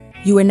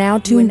You are now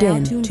tuned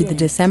in to the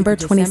December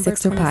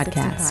 26er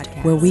podcast,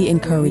 where we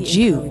encourage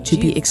you to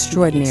be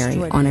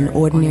extraordinary on an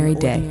ordinary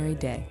day.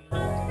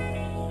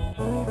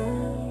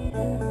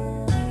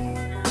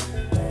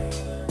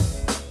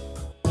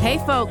 Hey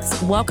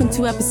folks, welcome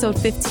to episode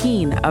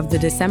 15 of the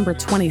December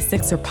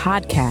 26er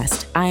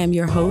podcast. I am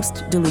your host,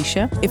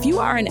 Delisha. If you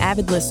are an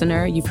avid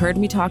listener, you've heard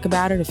me talk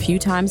about it a few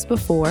times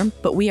before,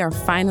 but we are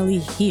finally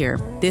here.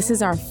 This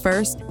is our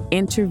first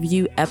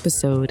interview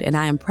episode, and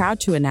I am proud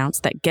to announce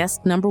that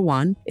guest number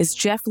one is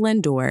Jeff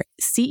Lindor,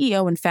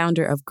 CEO and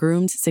founder of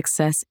Groomed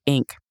Success,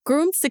 Inc.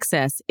 Groomed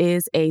Success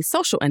is a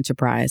social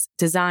enterprise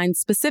designed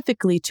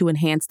specifically to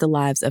enhance the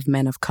lives of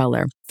men of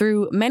color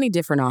through many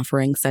different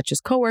offerings such as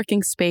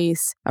co-working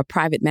space, a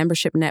private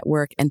membership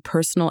network, and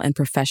personal and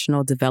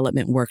professional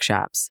development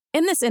workshops.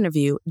 In this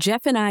interview,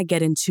 Jeff and I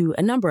get into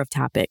a number of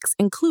topics,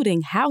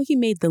 including how he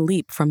made the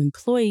leap from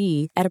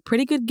employee at a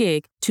pretty good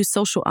gig to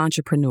social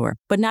entrepreneur.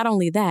 But not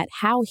only that,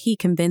 how he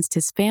convinced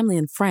his family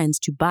and friends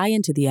to buy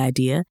into the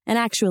idea and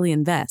actually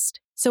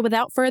invest. So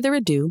without further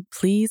ado,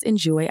 please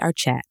enjoy our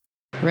chat.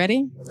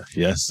 Ready?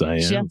 Yes, I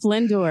am. Jeff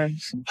Lindor.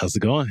 How's it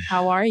going?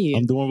 How are you?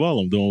 I'm doing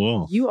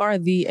well. You are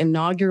the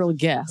inaugural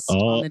guest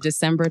on the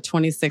December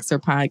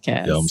 26er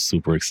podcast. Yeah, I'm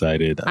super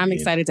excited. I'm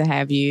excited to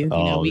have you.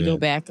 We go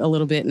back a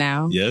little bit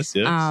now. Yes.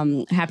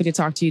 Happy to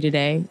talk to you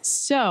today.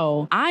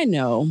 So I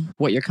know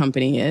what your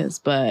company is,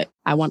 but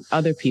I want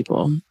other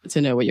people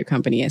to know what your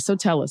company is. So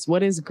tell us,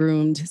 what is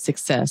Groomed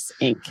Success,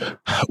 Inc.?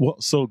 Well,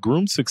 so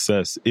Groomed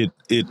Success, it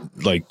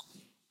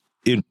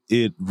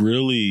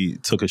really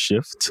took a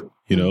shift,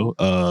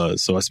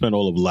 So I spent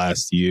all of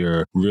last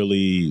year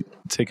really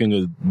taking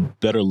a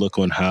better look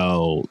on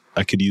how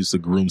I could use the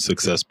Groomed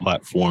Success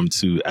platform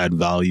to add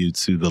value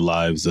to the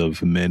lives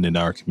of men in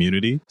our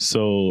community.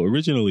 So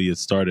originally it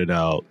started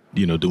out,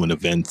 doing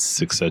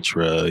events,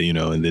 etc.,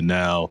 and then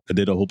now I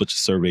did a whole bunch of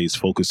surveys,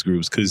 focus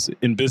groups, because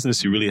in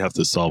business, you really have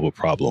to solve a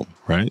problem,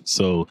 right?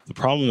 So the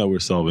problem that we're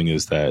solving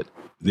is that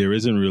there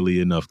isn't really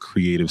enough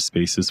creative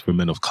spaces for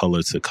men of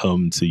color to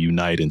come, to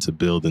unite, and to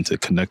build and to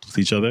connect with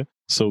each other.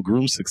 So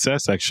Groomed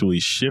Success actually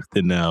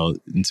shifted now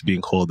into being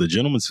called the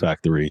Gentleman's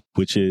Factory,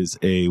 which is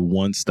a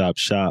one-stop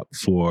shop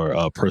for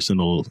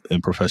personal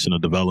and professional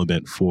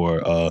development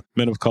for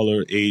men of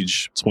color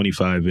age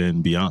 25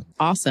 and beyond.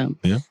 Awesome.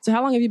 Yeah. So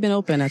how long have you been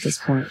open at this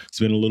point? It's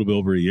been a little bit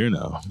over a year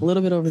now. A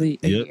little bit over a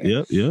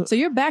year. Yeah. So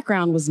your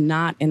background was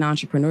not in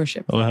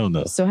entrepreneurship. Oh, hell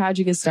no. So how'd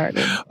you get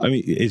started? I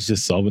mean, it's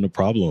just solving a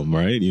problem,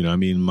 right?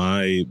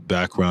 My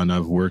background,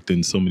 I've worked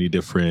in so many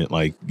different,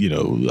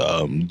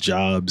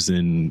 jobs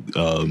and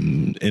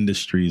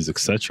industries,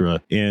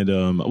 etc. And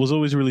I was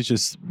always really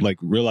just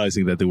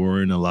realizing that there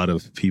weren't a lot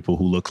of people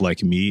who look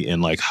like me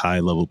in high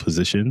level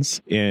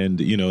positions.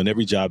 And, in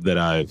every job that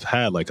I've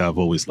had, I've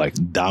always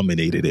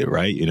dominated it,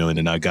 right? And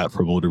then I got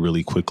promoted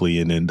really quickly.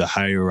 And then the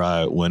higher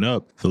I went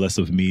up, the less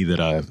of me that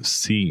I've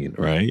seen,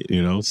 right?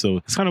 So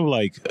it's kind of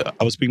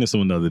I was speaking to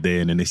someone the other day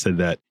and then they said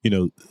that,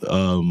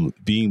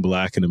 being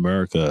Black in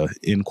America,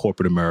 in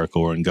corporate America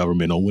or in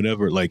government or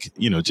whatever,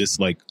 just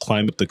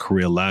climb up the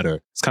career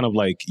ladder. It's kind of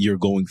like you're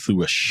going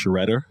through a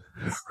shredder,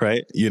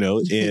 right?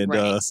 And,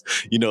 right.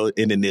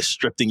 And then they're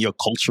stripping your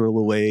cultural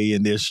away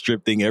and they're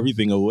stripping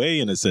everything away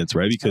in a sense,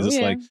 right? Because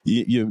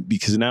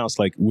because now it's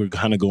we're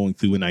kind of going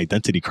through an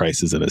identity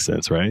crisis in a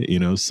sense, right?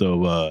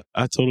 So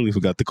I totally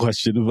forgot the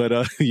question, but,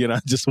 I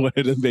just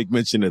wanted to make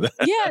mention of that.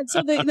 Yeah.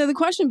 So the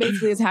question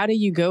basically is, how do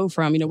you go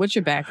from, what's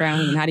your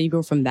background and how do you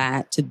go from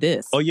that to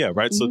this? Oh, yeah.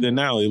 Right. Mm-hmm. So then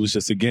now it was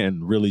just, again,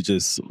 really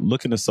just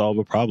looking to solve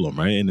a problem,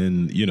 right? And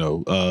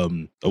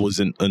then, I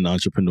wasn't an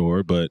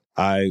entrepreneur, but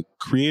I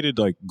created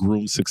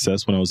Groomed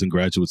Success when I was in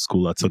graduate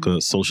school. I took a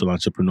social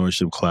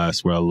entrepreneurship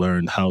class where I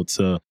learned how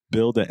to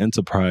build an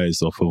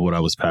enterprise off of what I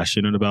was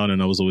passionate about.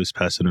 And I was always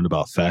passionate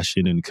about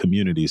fashion and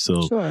community.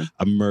 So sure.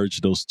 I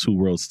merged those two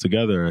worlds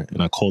together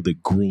and I called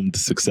it Groomed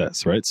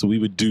Success, right? So we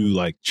would do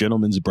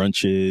gentlemen's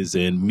brunches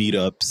and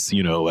meetups,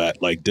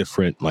 at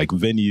different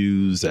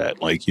venues at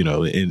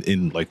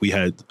we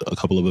had a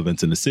couple of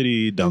events in the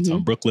city,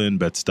 downtown Brooklyn,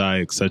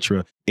 Bed-Stuy,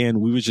 etc.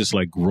 And we were just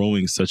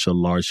growing such a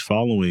large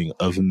following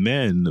of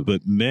men,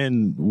 but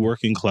men,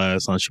 working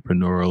class,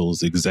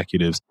 entrepreneurials,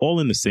 executives, all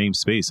in the same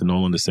space and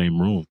all in the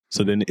same room.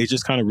 So then it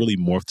just kind of really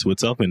morphed to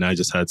itself. And I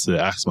just had to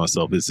ask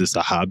myself, is this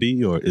a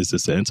hobby or is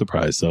this an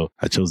enterprise? So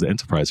I chose the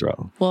enterprise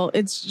route. Well,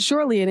 it's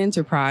surely an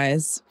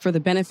enterprise. For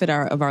the benefit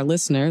of our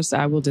listeners,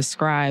 I will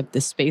describe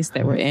the space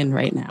that we're in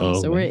right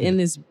now. We're in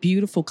this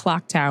beautiful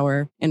clock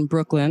tower in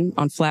Brooklyn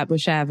on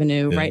Flatbush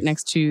Avenue, right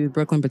next to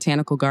Brooklyn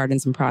Botanical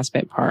Gardens and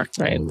Prospect Park,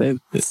 right?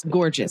 It's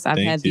gorgeous. I've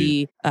had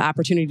the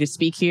opportunity to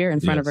speak here in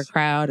front of a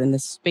crowd, and the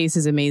space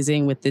is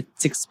amazing with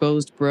its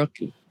exposed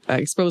brick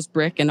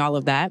and all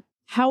of that.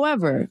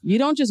 However, you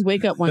don't just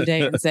wake up one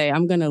day and say,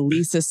 I'm going to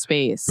lease a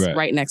space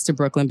right next to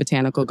Brooklyn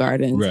Botanical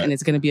Gardens and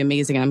it's going to be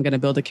amazing and I'm going to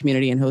build a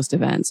community and host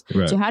events.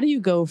 So how do you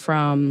go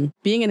from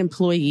being an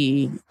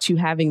employee to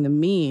having the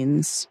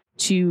means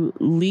to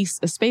lease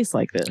a space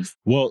like this?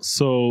 Well,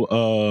 so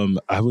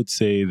I would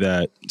say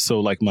that, so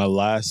like my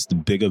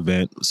last big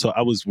event, so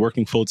I was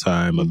working full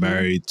time, I'm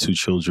married, 2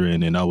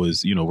 children, and I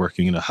was,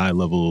 working in a high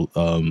level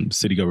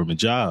city government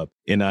job.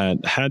 And I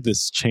had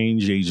this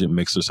change agent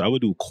mixer. So I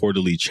would do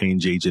quarterly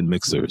change agent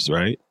mixers,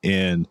 right?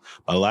 And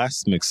my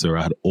last mixer,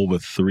 I had over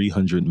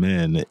 300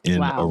 men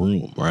in a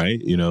room, right?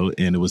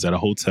 And it was at a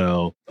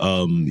hotel,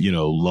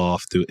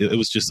 loft. It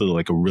was just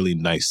like a really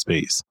nice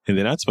space. And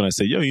then that's when I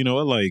said, yo, you know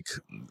what, like,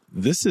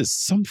 this is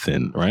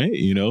something, right?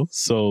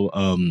 So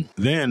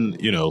then,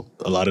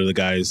 a lot of the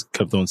guys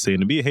kept on saying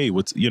to me, hey,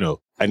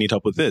 I need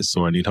help with this,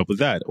 or I need help with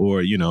that,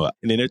 or, and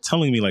then they're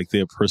telling me like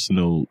their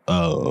personal,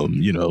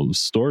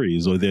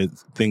 stories, or their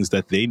things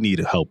that they need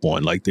help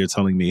on. Like they're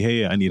telling me,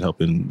 hey, I need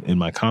help in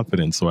my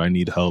confidence, or I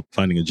need help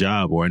finding a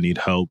job, or I need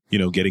help,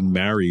 getting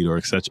married, or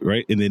et cetera,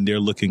 right? And then they're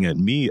looking at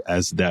me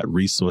as that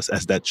resource,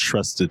 as that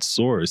trusted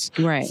source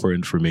for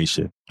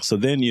information. So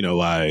then,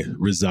 I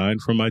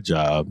resigned from my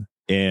job.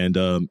 And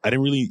I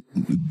didn't really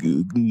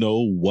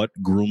know what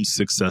Groom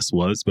Success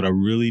was, but I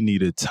really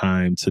needed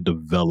time to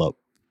develop,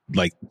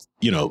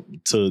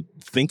 to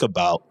think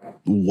about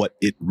what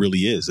it really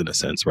is in a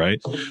sense, right?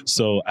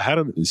 So I had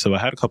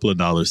a couple of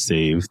dollars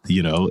saved,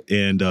 but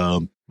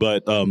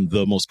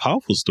the most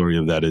powerful story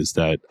of that is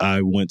that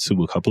I went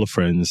to a couple of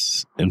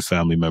friends and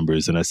family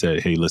members and I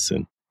said, hey,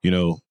 listen,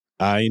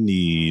 I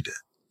need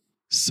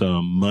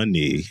some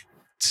money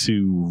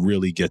to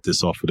really get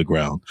this off of the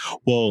ground.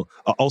 Well,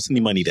 I also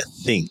need money to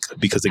think,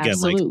 because again,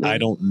 I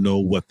don't know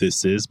what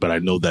this is, but I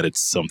know that it's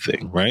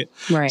something, right?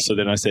 Right. So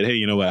then I said, hey,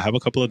 you know what? I have a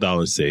couple of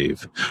dollars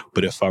saved,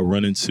 but if I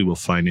run into a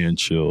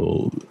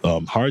financial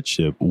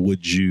hardship,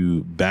 would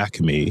you back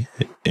me?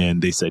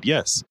 And they said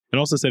yes. And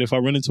also said, if I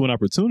run into an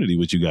opportunity,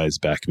 would you guys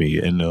back me?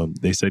 And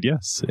they said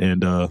yes.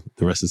 And the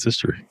rest is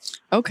history.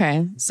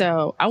 Okay.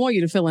 So I want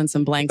you to fill in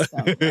some blanks,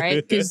 though,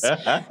 right? Because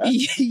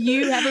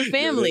you have a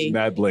family.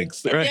 Mad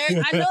blanks. Right?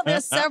 I know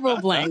there's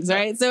several blanks,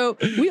 right? So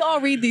we all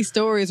read these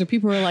stories where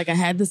people are like, I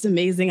had this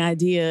amazing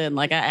idea, and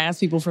like I asked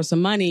people for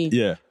some money.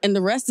 Yeah. And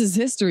the rest is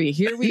history.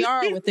 Here we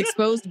are with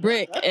exposed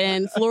brick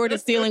and Florida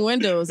ceiling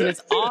windows, and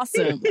it's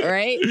awesome,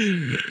 right?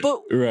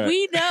 But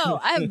we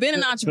know, I have been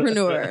an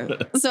entrepreneur,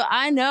 so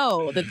I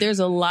know that there's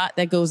a lot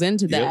that goes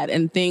into that,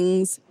 and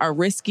things are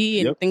risky,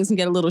 and things can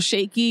get a little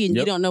shaky, and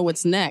you don't know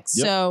what's next.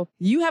 So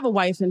you have a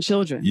wife and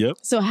children.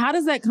 So how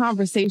does that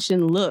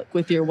conversation look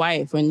with your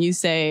wife when you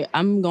say,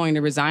 I'm going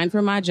to resign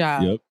from my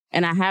job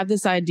and I have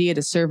this idea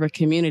to serve a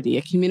community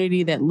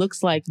that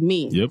looks like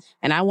me,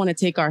 and I want to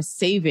take our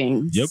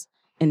savings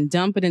and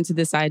dump it into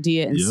this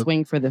idea and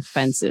swing for the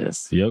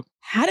fences?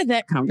 How did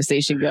that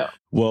conversation go?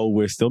 Well,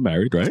 we're still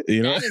married, right?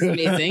 That is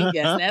amazing.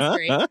 Yes, that's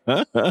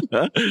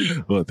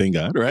great. Well, thank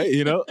God, right?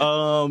 No,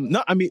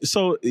 I mean,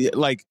 so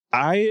like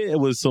I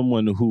was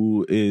someone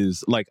who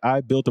is like,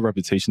 I built a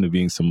reputation of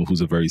being someone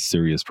who's a very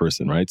serious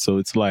person, right? So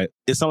it's like,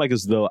 it's not like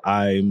as though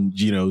I'm,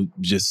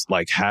 just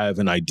like have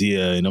an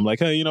idea and I'm like,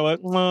 hey, you know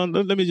what? Well,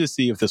 let me just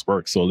see if this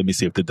works. So let me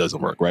see if it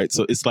doesn't work, right?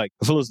 So it's like,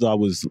 I feel as though I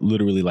was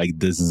literally like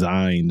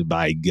designed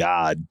by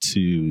God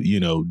to,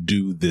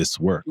 do this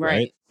work,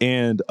 right?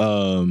 And,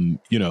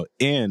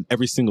 and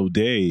every single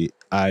day,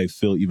 I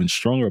feel even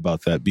stronger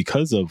about that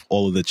because of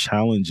all of the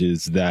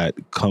challenges that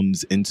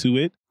comes into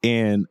it.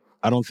 And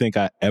I don't think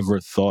I ever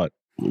thought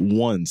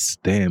once,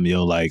 damn,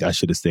 like I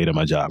should have stayed at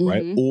my job,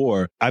 right?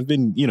 Or I've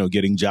been,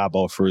 getting job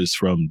offers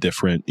from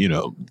different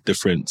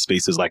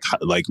spaces, like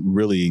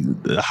really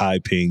high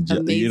paying,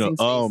 spaces,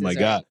 oh my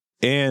God.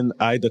 And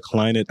I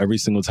decline it every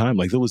single time.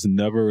 Like there was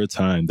never a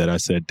time that I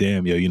said,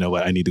 damn, you know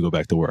what? I need to go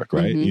back to work.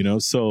 Right.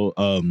 So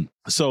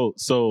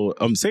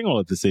I'm saying all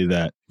that to say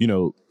that,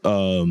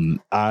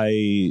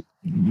 I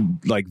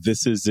like,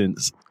 this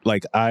isn't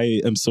like, I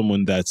am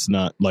someone that's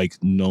not like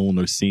known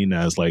or seen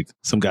as like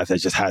some guy that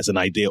just has an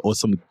idea or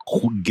some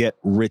get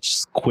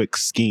rich quick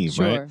scheme.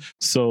 Right.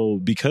 So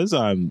because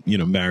I'm,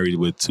 married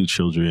with 2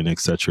 children,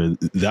 etc.,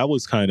 that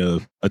was kind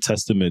of a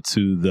testament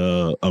to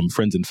the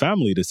friends and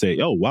family to say,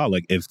 oh, wow,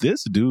 like if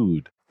this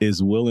dude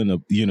is willing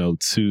to,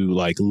 to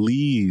like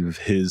leave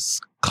his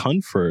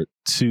comfort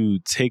to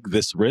take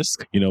this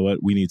risk, you know what?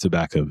 We need to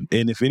back him.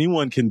 And if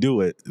anyone can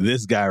do it,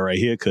 this guy right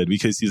here could,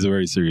 because he's a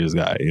very serious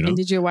guy, And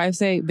did your wife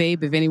say,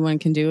 babe, if anyone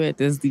can do it,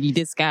 this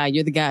guy,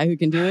 you're the guy who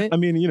can do it? I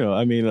mean,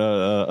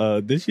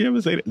 did she ever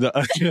say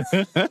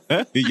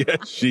that? Yeah,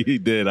 she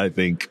did, I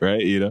think,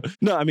 right?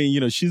 No, I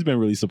mean, she's been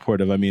really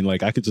supportive. I mean,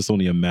 like I could just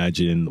only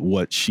imagine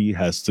what she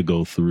has to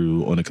go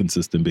through on a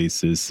consistent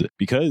basis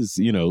because,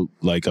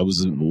 like I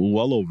was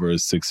well over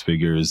 6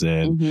 figures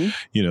and,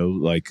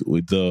 like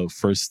with the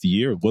first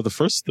year, the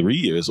first 3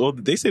 years, or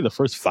they say the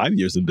first 5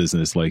 years in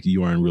business, like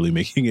you aren't really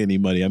making any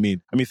money. I mean,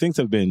 things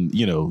have been,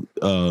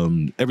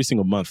 every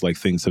single month, like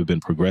things have been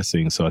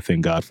progressing. So I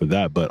thank God for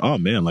that. But oh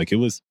man, like it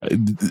was,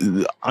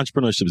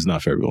 entrepreneurship is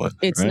not for everyone.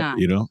 It's right?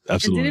 not.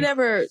 Absolutely. And did it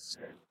ever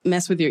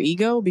mess with your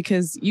ego?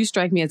 Because you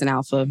strike me as an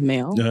alpha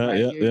male.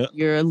 Right?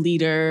 You're a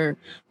leader,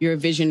 you're a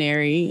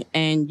visionary,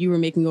 and you were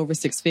making over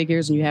 6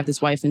 figures and you have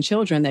this wife and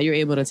children that you're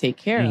able to take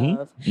care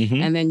of.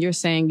 And then you're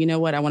saying, you know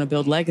what, I want to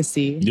build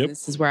legacy.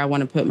 This is where I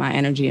want to put my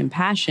energy and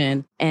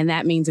passion. And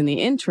that means in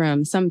the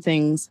interim, some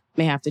things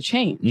may have to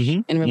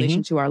change in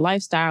relation to our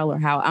lifestyle or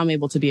how I'm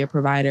able to be a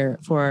provider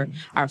for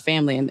our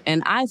family.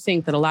 And I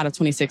think that a lot of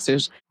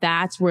 26ers,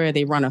 that's where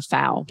they run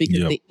afoul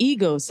because the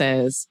ego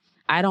says,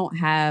 I don't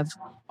have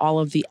all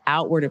of the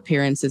outward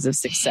appearances of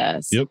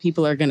success.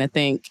 People are going to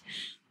think,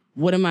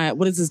 what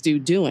is this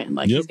dude doing?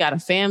 Like he's got a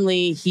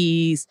family.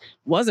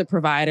 Was a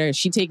provider. Is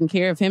she taking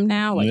care of him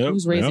now? Like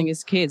who's raising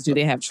his kids? Do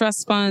they have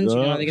trust funds?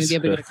 Are they going to be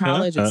able to go to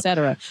college,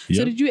 etc.?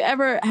 So did you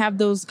ever have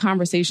those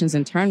conversations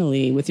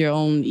internally with your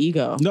own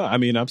ego? No, I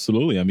mean,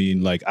 absolutely. I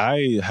mean, like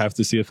I have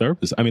to see a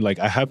therapist. I mean, like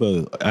I have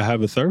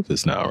a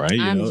therapist now, right?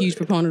 I'm a huge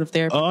proponent of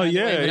therapy. Oh, I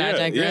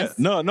digress.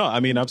 No, I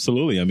mean,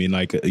 absolutely. I mean,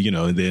 like,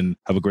 and then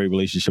have a great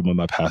relationship with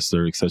my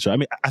pastor, etc. I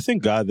mean, I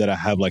thank God that I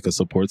have like a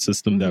support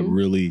system that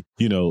really,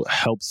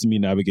 helps me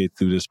navigate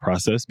through this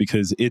process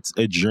because it's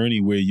a journey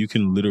where you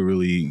can literally,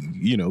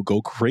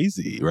 go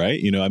crazy, right?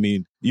 I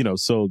mean,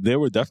 so there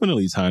were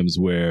definitely times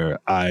where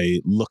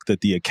I looked at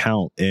the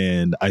account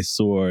and I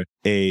saw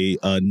a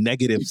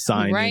negative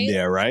sign in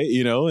there, right?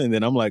 And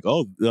then I'm like,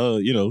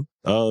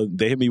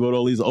 they hit me with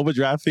all these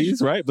overdraft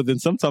fees, right? But then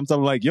sometimes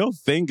I'm like,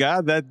 thank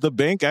God that the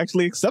bank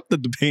actually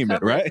accepted the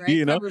payment, right?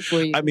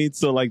 I mean,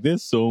 so like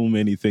there's so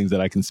many things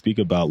that I can speak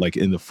about like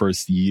in the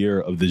first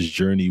year of this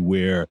journey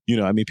where,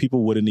 I mean,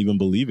 people wouldn't even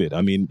believe it.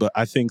 I mean, but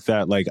I think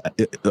that like,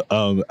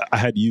 I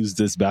had used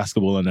this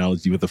basketball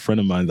analogy with a friend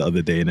of mine the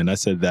other day. And then I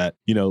said that,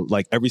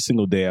 like every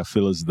single day I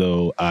feel as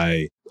though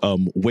I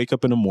wake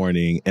up in the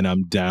morning and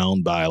I'm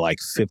down by like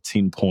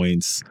 15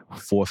 points,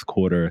 fourth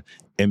quarter,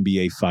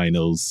 NBA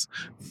Finals,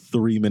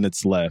 3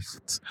 minutes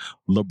left.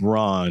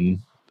 LeBron,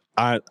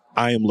 I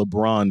am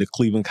LeBron, the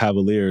Cleveland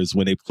Cavaliers,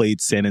 when they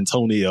played San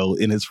Antonio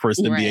in his first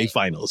NBA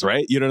Finals,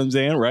 right? You know what I'm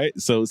saying, right?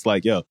 So it's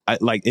like,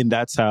 and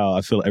that's how I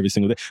feel every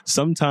single day.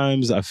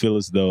 Sometimes I feel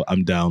as though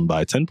I'm down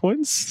by 10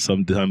 points.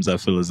 Sometimes I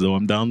feel as though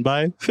I'm down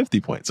by 50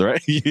 points,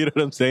 right? You know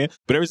what I'm saying?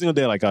 But every single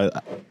day, like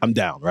I'm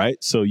down, right?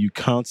 So you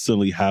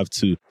constantly have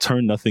to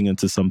turn nothing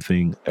into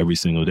something every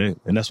single day.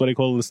 And that's what they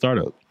call it a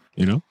startup,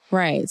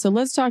 Right. So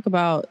let's talk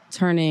about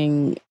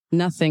turning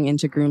nothing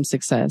into Groom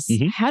Success.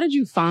 How did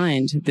you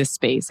find this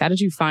space? How did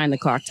you find the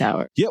Clock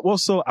Tower? Yeah, well,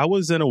 so I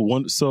was in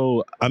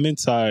I'm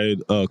inside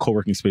a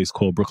co-working space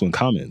called Brooklyn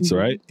Commons,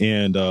 right?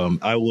 And I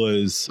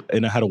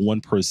had a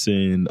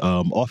 1-person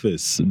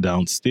office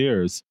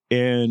downstairs.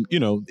 And,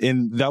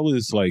 and that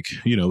was like,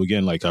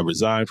 again, like I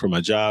resigned from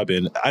my job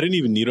and I didn't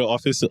even need an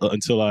office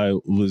until I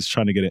was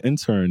trying to get an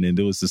intern. And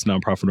there was this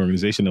nonprofit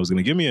organization that was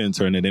going to give me an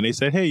intern. And then they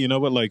said, hey, you know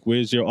what, like,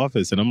 where's your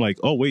office? And I'm like,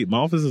 oh, wait, my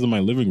office is in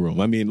my living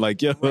room. I mean,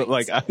 like,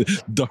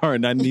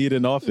 darn, I need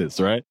an office,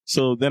 right?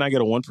 So then I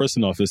get a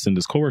 1-person office in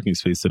this co-working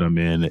space that I'm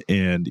in.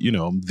 And,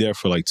 I'm there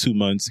for like 2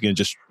 months, again,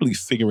 just really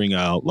figuring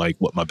out like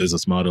what my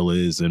business model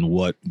is and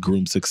what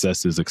Groom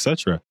Success is,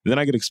 etc. Then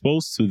I get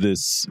exposed to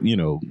this,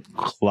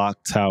 Clock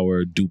Tower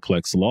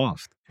duplex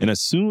loft. And as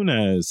soon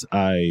as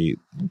I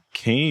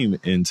came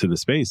into the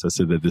space, I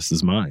said that this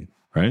is mine,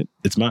 right?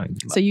 It's mine.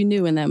 So you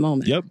knew in that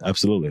moment. Yep,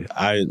 absolutely.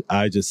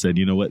 I just said,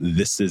 you know what?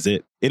 This is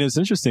it. And it's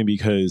interesting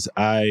because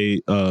I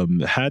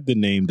had the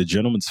name The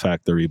Gentleman's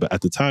Factory, but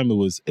at the time it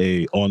was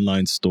a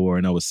online store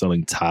and I was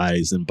selling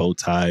ties and bow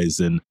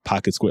ties and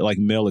pocket square, like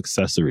male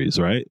accessories,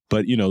 right?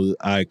 But,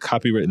 I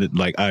copywritten it,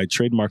 like I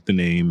trademarked the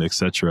name,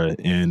 etc.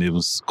 And it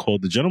was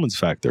called The Gentleman's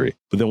Factory.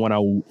 But then when I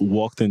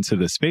walked into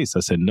the space,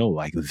 I said, no,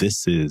 like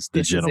this is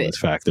The Gentleman's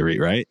Factory,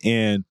 right?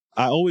 And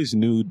I always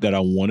knew that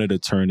I wanted to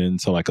turn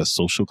into like a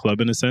social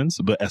club in a sense.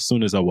 But as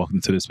soon as I walked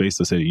into the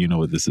space, I said, you know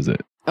what, this is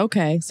it.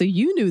 Okay. So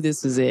you knew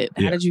this was it.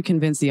 How did you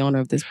convince the owner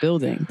of this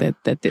building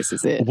that this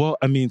is it? Well,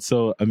 I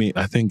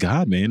thank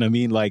God, man. I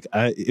mean, like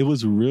it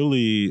was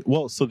really,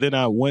 so then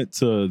I went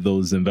to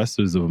those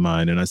investors of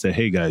mine and I said,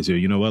 hey guys,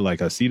 you know what?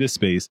 Like I see this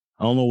space.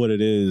 I don't know what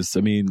it is.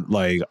 I mean,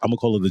 like I'm gonna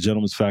call it The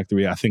Gentleman's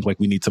Factory. I think like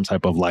we need some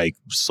type of like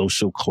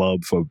social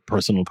club for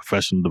personal and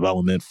professional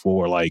development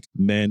for like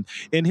men.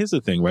 And here's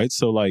the thing, right?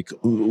 So like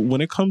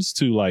when it comes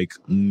to like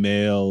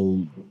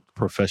male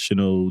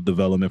professional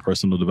development,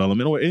 personal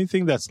development, or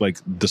anything that's like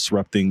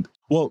disrupting.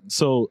 Well,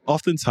 so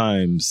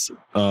oftentimes,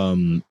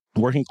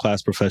 working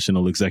class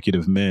professional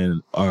executive men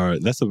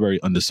that's a very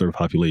underserved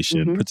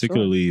population,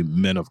 particularly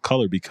men of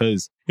color,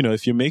 because,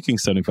 if you're making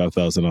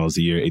 $75,000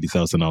 a year,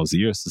 $80,000 a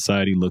year,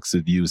 society looks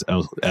at you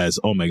as,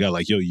 oh my God,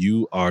 like,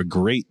 you are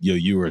great.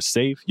 You are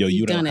safe.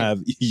 You've done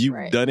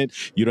it.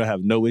 You don't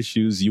have no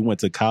issues. You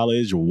went to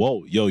college.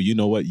 Whoa, you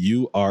know what?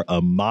 You are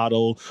a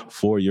model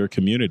for your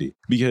community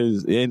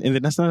because, and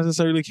that's not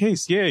necessarily the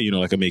case. Yeah.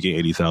 Like I'm making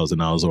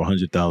 $80,000 or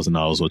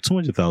 $100,000 or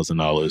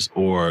 $200,000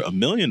 or $1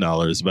 million,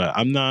 but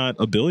I'm not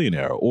a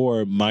billionaire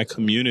or my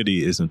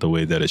community isn't the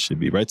way that it should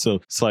be. Right.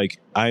 So it's like,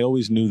 I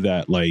always knew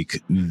that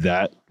like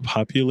that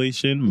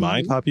population,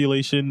 my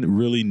population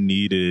really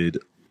needed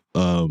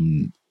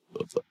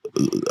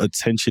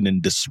attention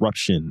and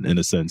disruption in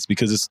a sense,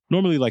 because it's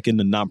normally like in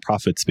the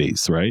nonprofit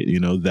space, right? You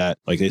know, that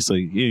like they say,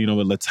 yeah, you know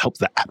what, let's help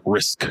the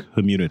at-risk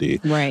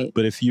community. Right.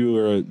 But if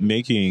you're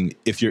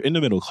in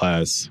the middle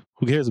class,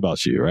 who cares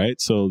about you, right?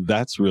 So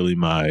that's really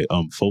my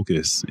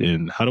focus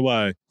in how do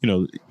I, you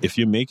know, if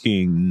you're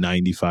making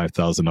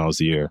 $95,000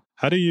 a year,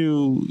 how do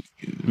you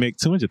make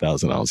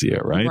 $200,000 a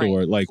year, right?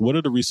 Or like, what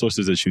are the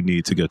resources that you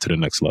need to get to the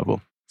next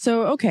level?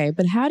 So, okay,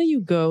 but how do you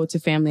go to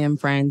family and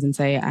friends and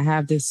say, I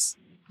have this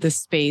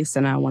space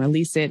and I want to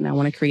lease it and I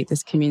want to create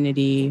this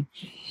community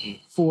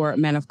for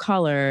men of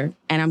color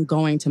and I'm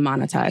going to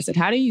monetize it?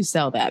 How do you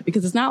sell that?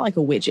 Because it's not like a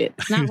widget.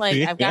 It's not like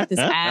I've got this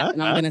app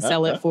and I'm going to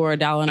sell it for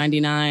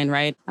 $1.99,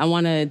 right? I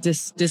want to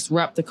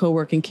disrupt the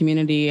co-working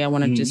community. I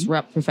want to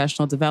disrupt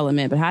professional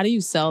development. But how do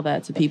you sell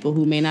that to people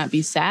who may not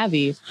be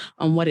savvy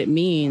on what it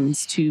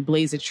means to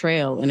blaze a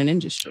trail in an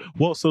industry?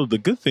 Well, so the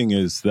good thing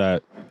is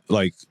that,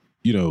 like,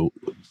 you know,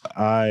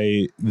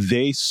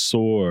 they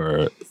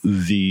saw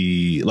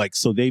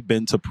so they've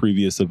been to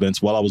previous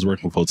events while I was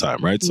working full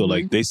time, right? So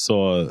like they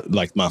saw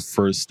like my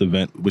first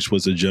event, which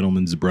was a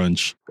gentleman's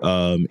brunch.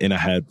 And I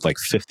had like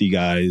 50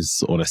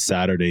 guys on a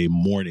Saturday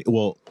morning.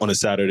 Well, on a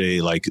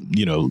Saturday, like,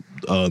 you know,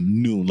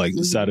 noon, like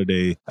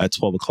Saturday at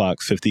 12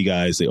 o'clock, 50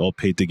 guys, they all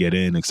paid to get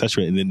in,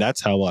 etc. And then that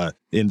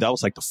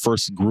was like the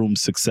first Groom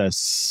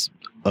Success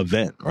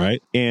event,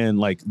 right? And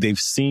like they've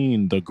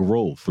seen the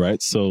growth,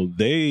 right? So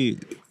they,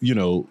 you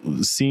know,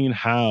 seen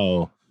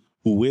how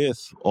with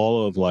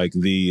all of like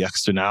the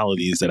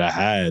externalities that I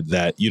had,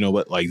 that, you know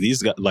what, like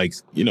these guys, like,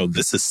 you know,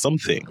 this is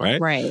something, right?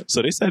 Right.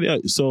 So they said, yeah.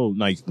 So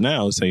like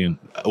now saying,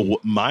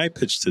 my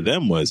pitch to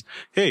them was,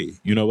 hey,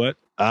 you know what?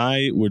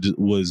 I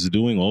was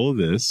doing all of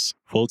this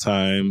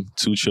full-time,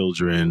 2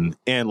 children,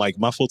 and like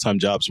my full-time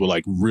jobs were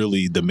like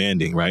really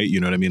demanding, right? You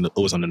know what I mean? It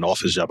was on an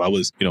office job. I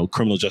was, you know,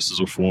 criminal justice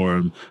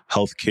reform,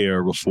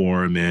 healthcare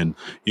reform, and,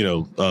 you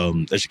know,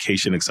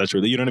 education,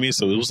 etc. You know what I mean?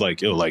 So it was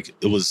like,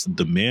 it was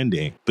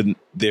demanding. But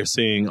they're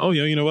saying, oh,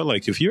 yeah, you know what?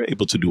 Like if you're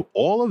able to do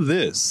all of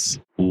this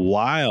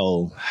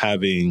while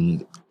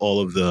having all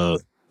of the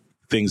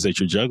things that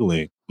you're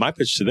juggling, my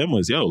pitch to them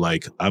was,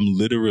 like I'm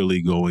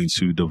literally going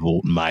to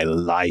devote my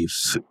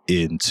life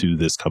into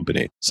this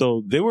company.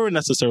 So they weren't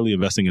necessarily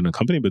investing in a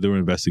company, but they were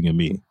investing in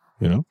me,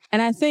 you know?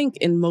 And I think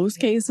in most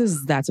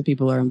cases, that's what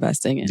people are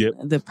investing in,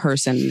 the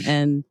person.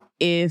 And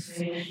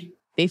if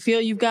they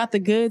feel you've got the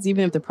goods,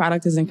 even if the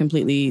product isn't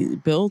completely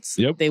built,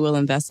 they will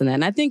invest in that.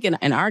 And I think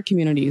in our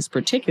communities,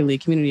 particularly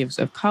communities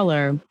of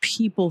color,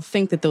 people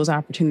think that those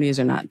opportunities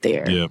are not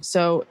there. Yep.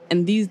 So,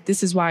 and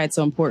this is why it's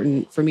so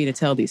important for me to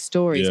tell these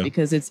stories,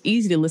 because it's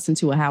easy to listen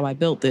to a How I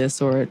Built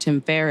This or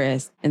Tim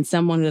Ferriss, and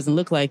someone who doesn't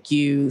look like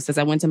you says,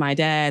 I went to my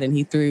dad and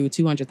he threw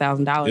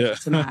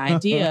 $200,000 to my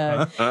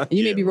idea. And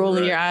you may be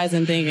rolling your eyes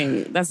and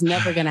thinking, that's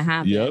never going to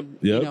happen,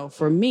 you know,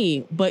 for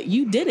me. But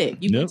you did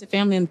it. You went to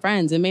family and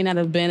friends. It may not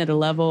have been at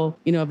a level,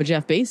 you know, of a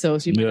Jeff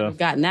Bezos. You might have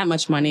gotten that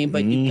much money,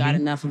 but you've got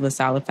enough of a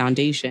solid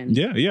foundation.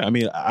 Yeah. I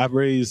mean, I've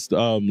raised,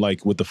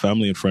 like with the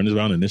family and friends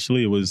round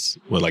initially, it was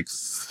like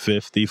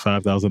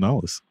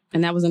 $55,000.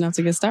 And that was enough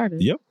to get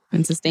started. Yep.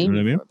 And sustain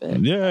you for a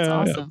bit. Yeah,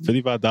 that's awesome.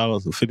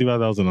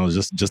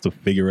 $55,000 just to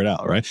figure it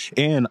out, right?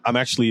 And I'm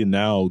actually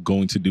now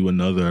going to do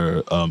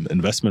another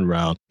investment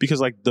round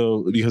because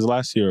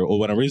last year, or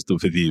when I raised the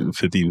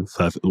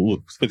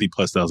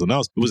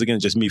 $50,000+, it was again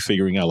just me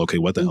figuring out, okay,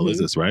 what the hell is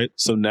this, right?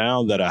 So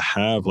now that I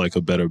have like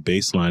a better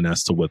baseline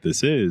as to what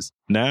this is,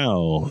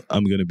 now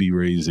I'm going to be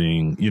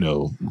raising, you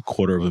know,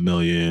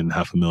 $250,000,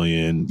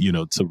 $500,000, you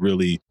know, to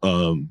really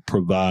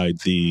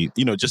provide the,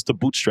 you know, just the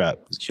bootstrap,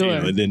 you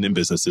know, and then in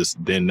businesses,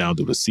 then now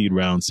do the seed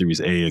round,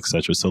 Series A,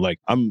 etc. So like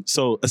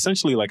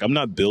essentially like I'm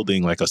not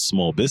building like a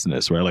small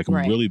business, right? Like I'm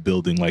really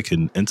building like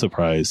an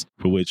enterprise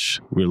for which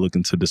we're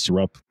looking to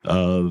disrupt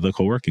the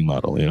co-working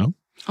model, you know?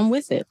 I'm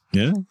with it.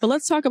 Yeah. But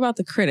let's talk about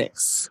the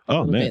critics a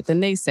little bit, the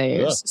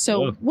naysayers.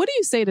 What do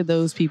you say to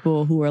those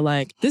people who are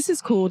like, this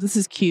is cool, this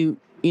is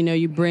cute, you know,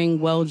 you bring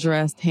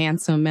well-dressed,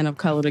 handsome men of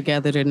color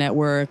together to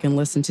network and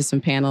listen to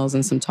some panels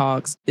and some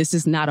talks. This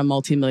is not a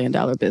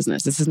multi-million-dollar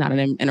business. This is not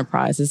an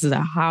enterprise. This is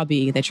a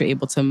hobby that you're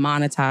able to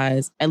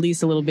monetize at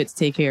least a little bit to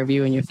take care of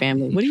you and your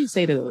family. What do you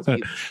say to those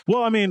people?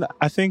 Well, I mean,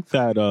 I think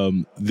that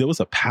there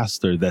was a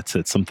pastor that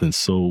said something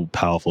so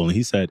powerful. And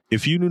he said,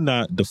 if you do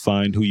not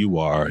define who you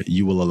are,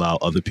 you will allow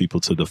other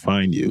people to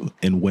define you.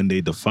 And when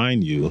they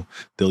define you,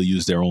 they'll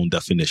use their own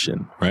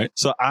definition, right?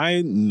 So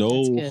I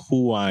know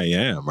who I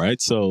am, right?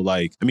 So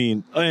like, I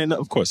mean, and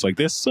of course, like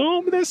there's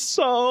so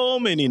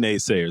many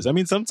naysayers. I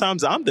mean,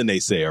 sometimes I'm the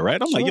naysayer, right?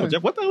 I'm like, yo,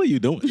 Jeff, what the hell are you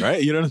doing?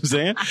 Right? You know what I'm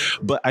saying?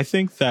 But I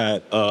think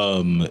that,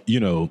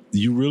 you know,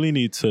 you really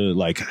need to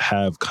like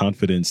have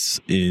confidence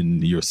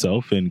in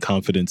yourself and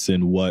confidence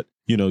in what,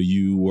 you know,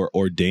 you were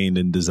ordained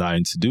and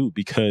designed to do.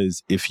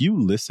 Because if you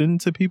listen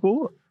to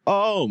people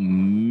Oh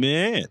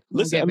man.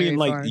 Listen, I mean,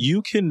 like far.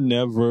 you can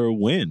never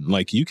win.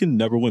 Like you can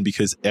never win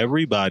because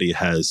everybody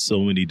has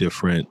so many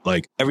different,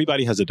 like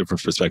everybody has a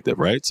different perspective,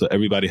 right? So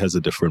everybody has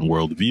a different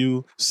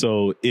worldview.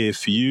 So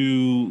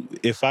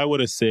if I were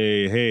to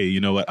say, hey,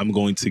 you know what, I'm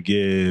going to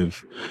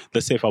give,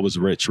 let's say if I was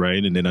rich,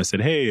 right? And then I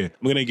said, hey, I'm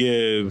going to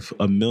give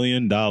 $1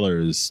 million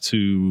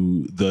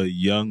to the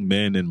young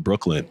men in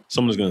Brooklyn.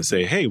 Someone's going to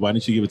say, hey, why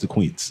didn't you give it to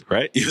Queens?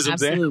 Right? You know what I'm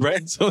saying?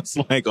 Right? So it's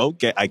like,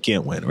 okay, I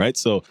can't win. Right?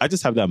 So I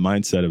just have that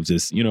mindset of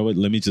just, you know what,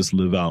 let me just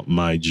live out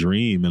my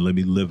dream and let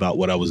me live out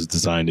what I was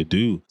designed to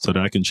do so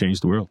that I can change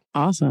the world.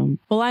 Awesome.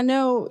 Well, I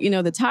know,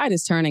 the tide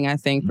is turning, I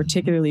think,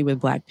 particularly with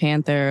Black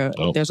Panther.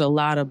 Oh. There's a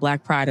lot of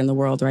Black pride in the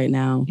world right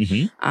now.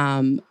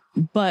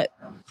 But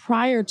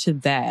prior to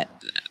that,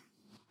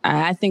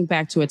 I think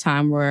back to a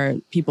time where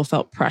people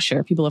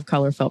of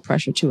color felt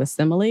pressure to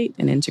assimilate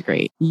and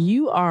integrate.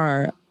 You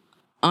are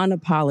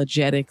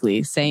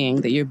unapologetically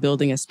saying that you're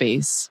building a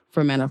space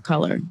for men of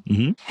color.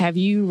 Have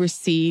you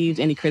received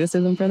any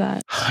criticism for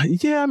that?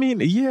 Yeah, I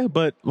mean, yeah,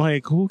 but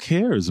like, who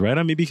cares, right?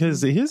 I mean,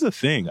 because here's the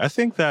thing. I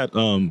think that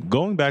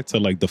going back to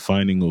like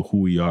defining who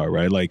we are,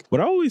 right? Like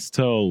what I always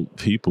tell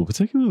people,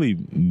 particularly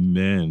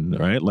men,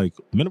 right? Like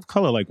men of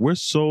color, like we're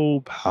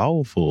so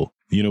powerful.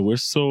 We're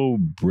so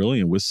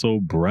brilliant. We're so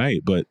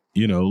bright. But,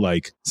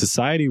 like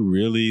society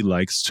really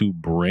likes to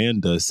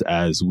brand us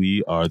as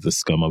we are the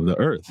scum of the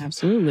earth.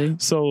 Absolutely.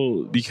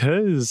 So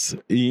because,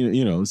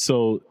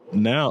 so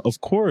now,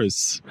 of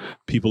course,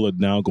 people are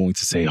now going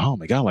to say, oh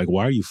my God, like,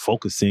 why are you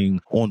focusing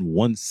on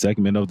one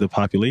segment of the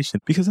population?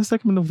 Because that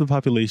segment of the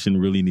population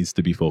really needs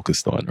to be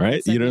focused on,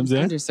 right? You know what I'm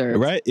saying? Underserved.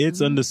 Right?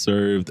 It's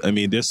underserved. I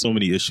mean, there's so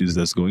many issues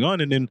that's going on.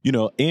 And then,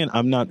 and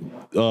I'm not,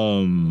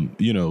 and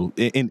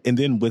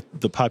then with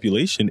the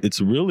population,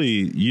 it's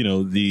really,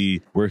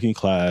 the working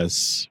class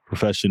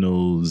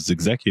professionals,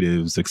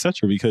 executives,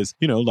 etc. Because,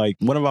 like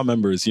one of our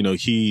members,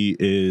 he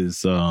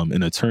is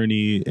an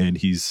attorney and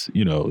he's,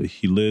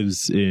 he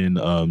lives in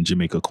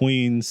Jamaica,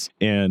 Queens.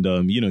 And,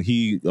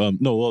 he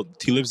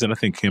lives in, I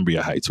think,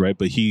 Cambria Heights, right?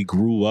 But he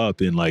grew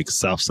up in like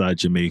Southside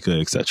Jamaica,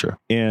 etc.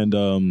 And,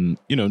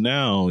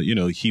 now,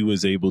 he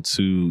was able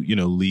to,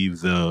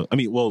 leave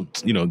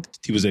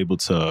he was able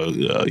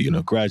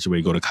to,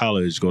 graduate, go to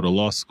college, go to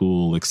law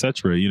school,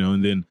 etc.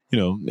 And then,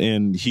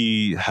 and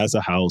he has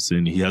a house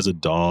and he has a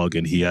dog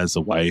and he has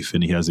a wife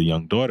and he has a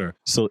young daughter.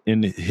 So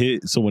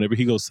whenever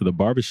he goes to the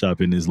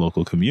barbershop in his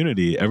local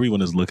community,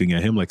 everyone is looking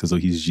at him like as though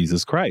he's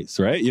Jesus Christ,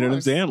 right? You know what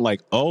I'm saying?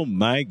 Like, oh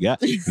my God,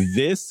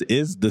 this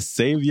is the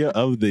savior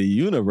of the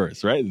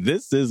universe, right?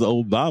 This is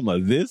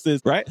Obama. This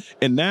is right.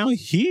 And now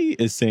he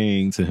is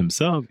saying to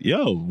himself,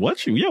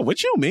 what you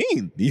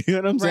mean? You know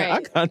what I'm saying?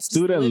 I got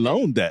student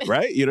loan debt,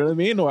 right? You know what I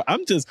mean? Or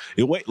I'm just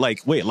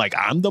like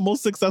I'm the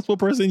most successful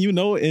person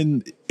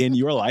in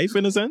your life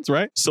in a sense,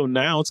 right? So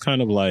now it's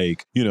kind of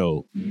like,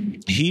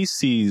 he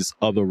sees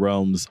other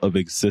realms of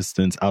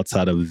existence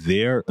outside of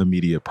their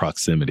immediate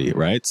proximity,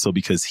 right? So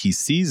because he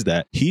sees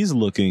that, he's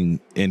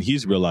looking and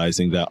he's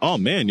realizing that, oh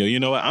man, you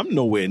know what? I'm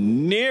nowhere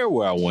near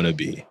where I want to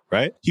be.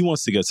 Right? He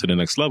wants to get to the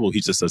next level.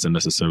 He just doesn't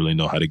necessarily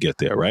know how to get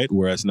there, right?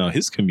 Whereas now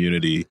his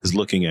community is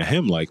looking at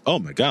him like, oh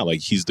my God, like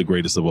he's the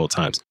greatest of all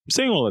times. I'm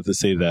saying all that to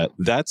say that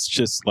that's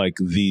just like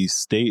the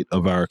state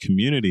of our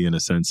community in a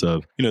sense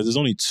of, there's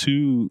only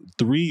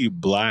 3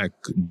 Black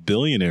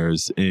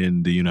billionaires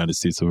in the United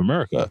States of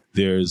America.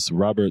 There's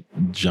Robert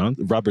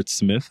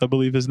Smith, I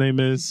believe his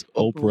name is,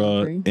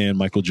 Oprah, and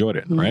Michael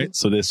Jordan, right?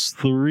 So there's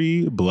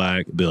 3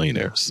 Black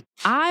billionaires.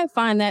 I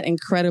find that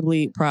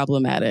incredibly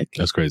problematic.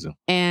 That's crazy.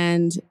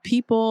 And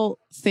people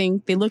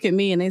think, they look at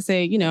me and they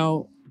say,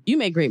 you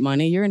make great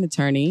money. You're an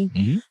attorney.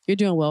 You're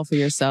doing well for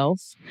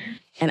yourself.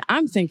 And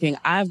I'm thinking,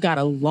 I've got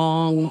a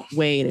long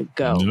way to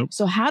go. Yep.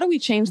 So how do we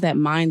change that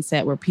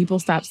mindset where people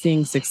stop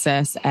seeing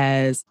success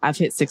as I've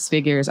hit 6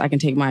 figures, I can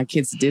take my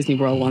kids to Disney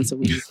World once a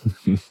week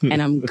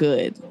and I'm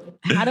good?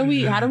 How do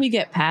we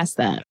get past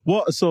that?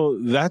 Well, so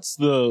that's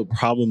the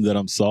problem that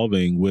I'm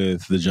solving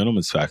with the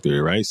Gentleman's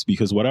Factory, right?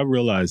 Because what I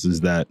realized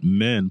is that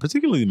men,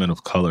 particularly men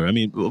of color, I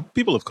mean,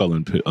 people of color,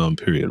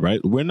 period, right?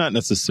 We're not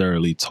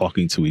necessarily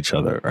talking to each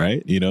other,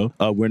 right?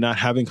 We're not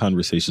having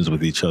conversations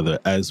with each other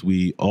as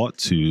we ought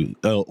to,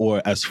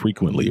 or as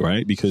frequently,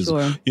 right? Because,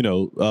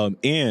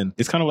 and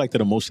it's kind of like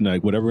that emotion,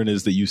 like whatever it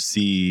is that you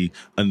see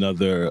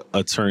another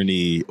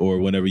attorney or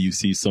whenever you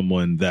see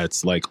someone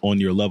that's like on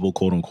your level,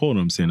 quote unquote,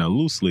 I'm saying that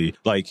loosely,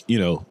 like,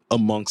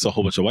 amongst a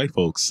whole bunch of white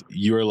folks,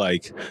 you're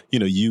like,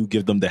 you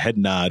give them the head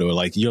nod or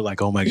like, you're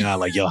like, oh my God,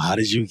 like, yo, how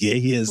did you get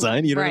here,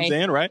 son? You know what I'm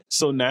saying? Right.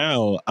 So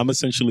now I'm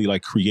essentially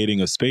like creating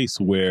a space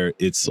where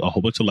it's a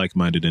whole bunch of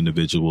like-minded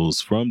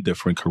individuals from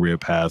different career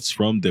paths,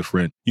 from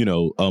different,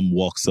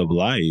 walks of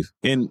life.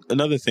 And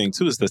another thing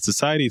too is that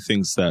society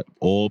thinks that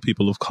all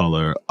people of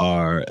color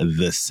are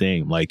the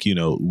same. Like,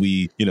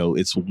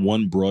 it's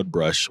one broad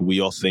brush. We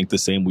all think the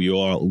same. We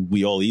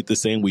all eat the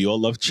same. We all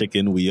love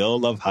chicken. We all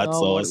love hot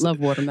sauce. Love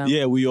watermelon.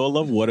 Yeah, we all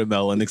love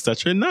watermelon,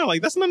 etc. No,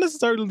 like that's not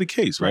necessarily the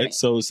case, right?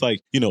 So it's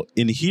like,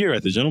 in here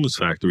at the Gentleman's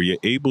Factory, you're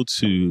able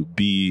to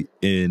be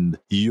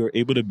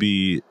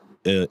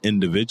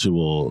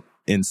individual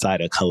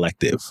inside a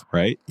collective,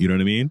 right? You know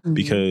what I mean? Mm-hmm.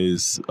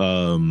 Because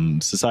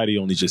society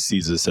only just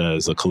sees us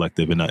as a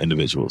collective and not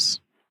individuals.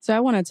 So I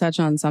want to touch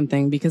on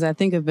something because I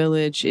think a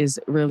village is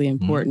really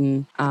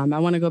important. I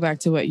want to go back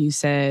to what you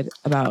said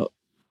about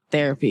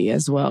therapy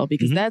as well,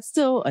 because that's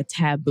still a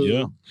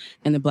taboo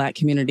in the Black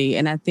community.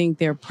 And I think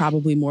there are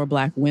probably more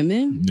Black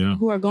women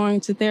who are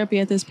going to therapy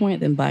at this point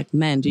than Black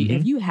men.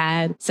 Have you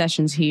had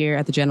sessions here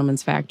at the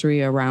Gentleman's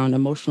Factory around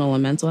emotional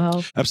and mental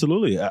health?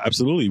 Absolutely.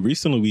 Absolutely.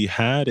 Recently, we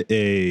had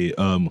a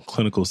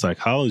clinical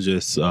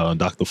psychologist,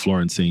 Dr.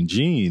 Florence St.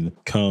 Jean,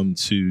 come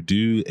to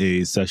do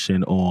a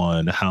session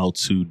on how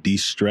to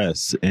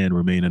de-stress and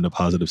remain in a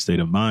positive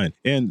state of mind.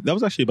 And that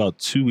was actually about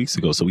 2 weeks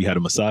ago. So we had a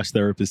massage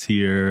therapist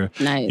here.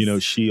 Nice. You know,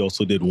 she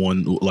also did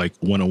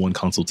one-on-one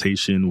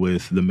consultation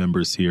with the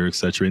members here, et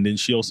cetera. And then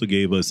she also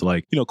gave us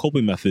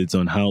coping methods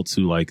on how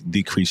to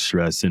decrease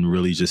stress and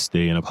really just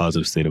stay in a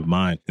positive state of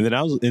mind. And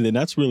then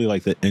that's really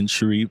the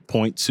entry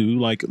point to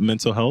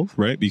mental health,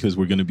 right? Because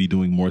we're going to be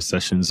doing more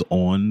sessions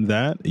on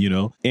that, you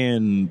know,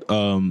 and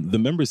the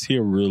members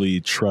here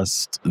really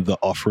trust the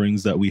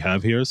offerings that we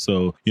have here.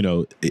 So, you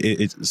know,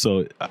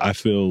 so I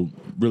feel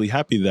really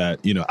happy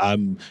that, you know,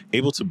 I'm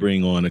able to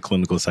bring on a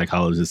clinical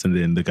psychologist and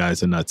then the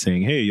guys are not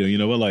saying, hey, you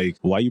know what,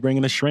 why are you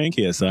bringing a shrink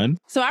here, son?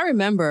 So I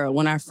remember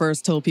when I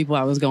first told people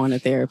I was going to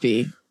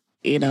therapy,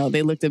 you know,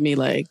 they looked at me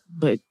like,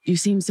 but you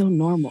seem so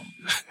normal.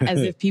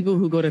 As if people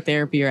who go to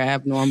therapy are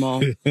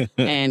abnormal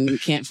and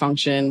can't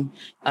function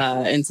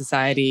in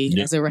society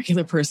as a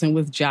regular person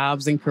with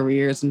jobs and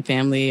careers and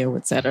family or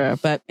et cetera.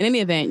 But in any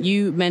event,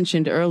 you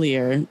mentioned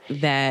earlier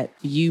that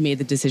you made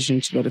the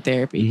decision to go to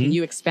therapy. Can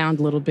you expound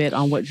a little bit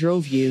on what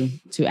drove you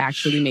to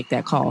actually make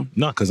that call?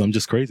 No, because I'm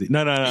just crazy.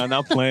 No,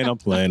 I'm playing.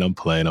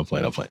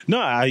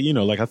 No,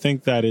 I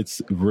think that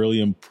it's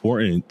really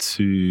important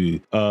to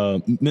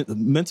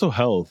mental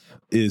health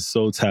is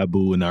so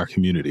taboo in our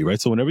community,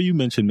 right? So whenever you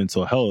mention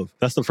mental health,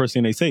 that's the first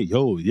thing they say.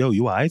 Yo,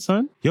 you all right,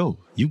 son? Yo,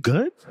 you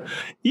good?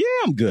 Yeah,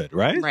 I'm good,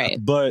 right?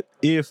 Right. But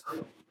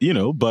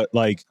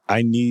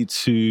I need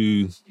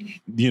to,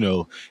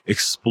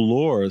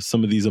 explore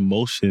some of these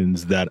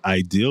emotions that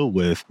I deal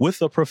with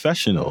a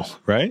professional,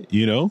 right?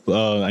 You know,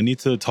 I need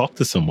to talk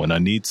to someone. I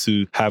need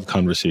to have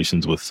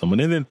conversations with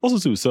someone. And then also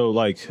too, so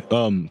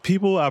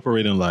people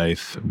operate in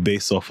life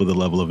based off of the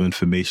level of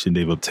information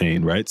they've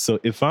obtained, right? So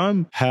if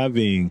I'm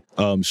having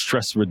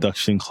stress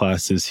reduction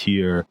classes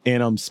here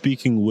and I'm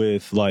speaking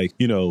with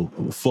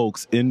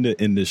folks in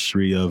the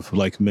industry of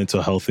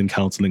mental health and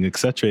counseling, et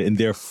cetera, and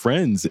they're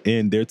friends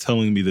and they're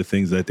telling me the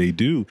things that they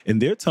do. And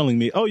they're telling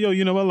me, oh, yo,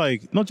 you know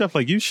what? No, Jeff,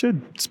 you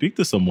should speak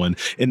to someone.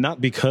 And not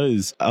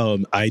because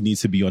I need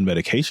to be on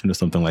medication or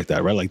something like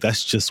that, right?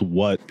 That's just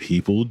what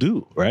people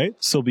do, right?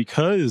 So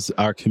because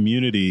our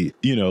community,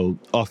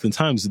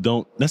 oftentimes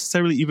don't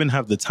necessarily even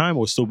have the time,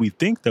 or so we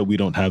think that we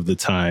don't have the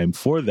time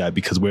for that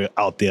because we're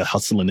out there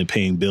hustling and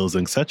paying bills,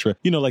 et cetera.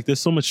 There's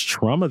so much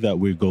trauma that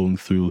we're going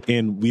through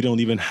and we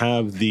don't even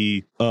have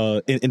the,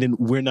 and then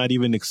we're not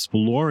even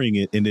exploring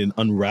it and then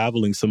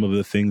unraveling some of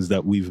the things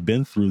that we've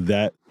been through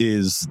that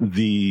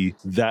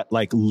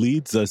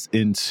leads us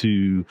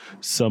into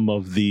some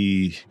of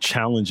the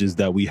challenges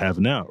that we have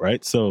now,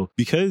 right? So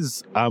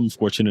because I'm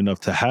fortunate enough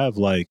to have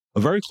a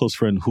very close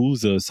friend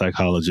who's a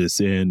psychologist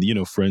and,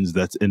 friends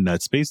that's in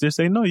that space, they're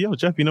saying, no, yo,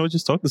 Jeff,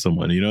 just talk to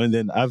someone, and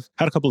then I've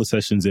had a couple of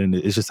sessions and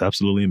it's just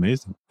absolutely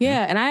amazing.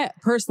 Yeah. And I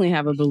personally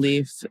have a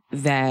belief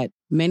that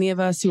many of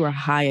us who are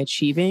high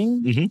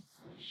achieving,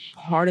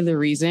 part of the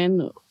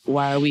reason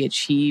why we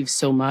achieve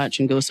so much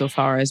and go so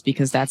far is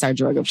because that's our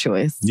drug of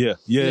choice. You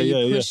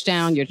push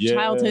down your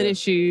childhood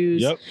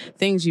issues,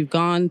 things you've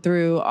gone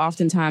through.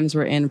 Oftentimes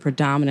we're in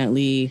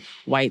predominantly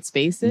white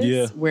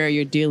spaces where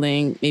you're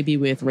dealing maybe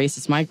with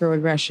racist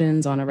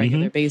microaggressions on a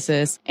regular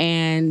basis.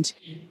 And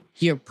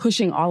you're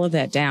pushing all of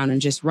that down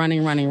and just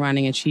running,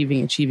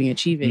 achieving.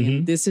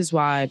 And this is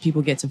why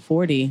people get to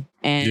 40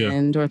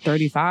 and or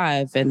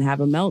 35 and have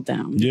a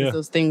meltdown. Because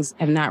those things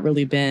have not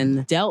really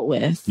been dealt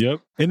with.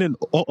 Yep. And then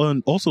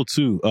also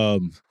too,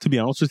 to be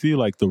honest with you,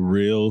 the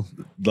real,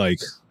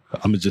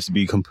 I'm gonna just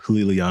be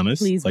completely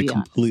honest. Please be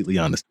completely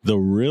honest. The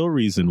real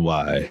reason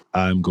why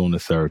I'm going to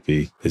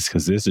therapy is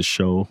because there's a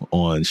show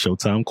on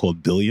Showtime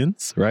called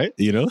Billions, right?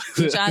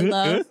 Which I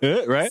love.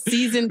 Right?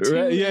 Season 2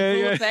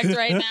 in full effect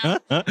right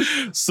now.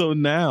 So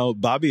now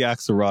Bobby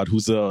Axelrod,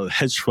 who's a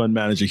hedge fund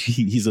manager,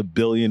 he's a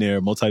billionaire,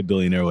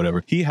 multi-billionaire,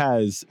 whatever. He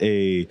has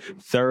a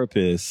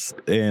therapist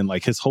and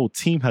his whole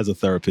team has a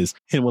therapist.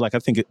 And I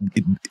think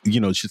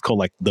she's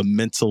called the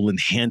mental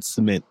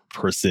enhancement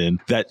person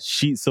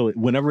so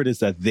whenever it is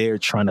that they're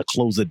trying to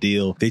close a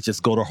deal, they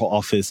just go to her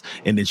office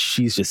and then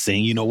she's just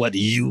saying, you know what,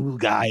 you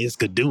guys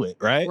could do it,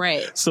 right?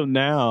 Right. So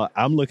now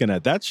I'm looking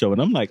at that show and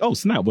I'm like, oh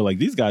snap, well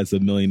these guys are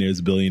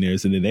millionaires,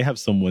 billionaires, and then they have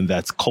someone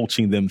that's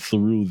coaching them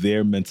through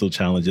their mental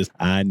challenges.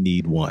 I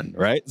need one,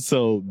 right?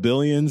 So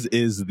Billions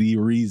is the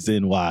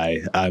reason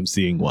why I'm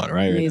seeing one,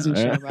 right? Amazing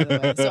show, by the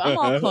way. So I'm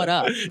all caught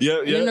up.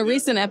 In a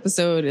recent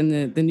episode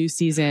in the new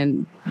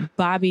season,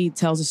 Bobby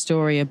tells a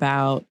story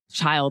about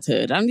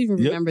childhood. I don't even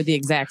remember the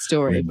exact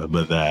story.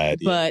 Remember that.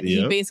 But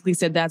he basically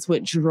said that's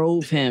what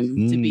drove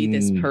him to be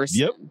this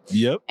person.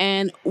 Yep.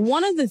 And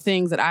one of the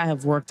things that I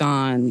have worked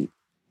on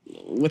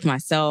with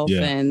myself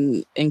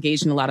and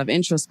engaged in a lot of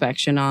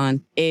introspection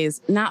on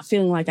is not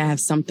feeling like I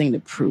have something to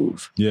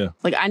prove. Yeah.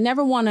 Like I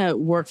never want to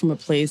work from a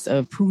place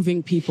of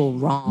proving people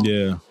wrong.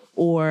 Yeah.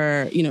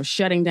 Or,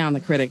 shutting down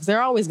the critics.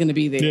 They're always going to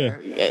be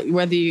there. Yeah.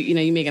 Whether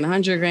you're making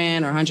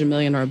 $100,000 or 100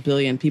 million or $1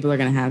 billion, people are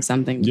going to have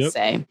something to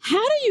say.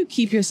 How do you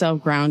keep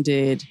yourself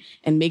grounded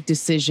and make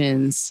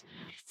decisions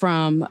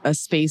from a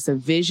space of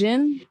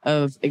vision,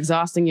 of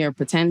exhausting your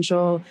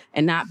potential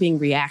and not being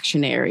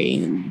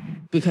reactionary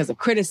because of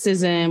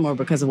criticism or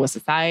because of what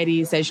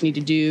society says you need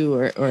to do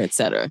or et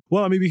cetera?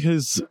 Well, I mean,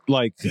 because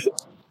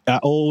I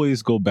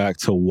always go back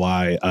to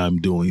why I'm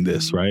doing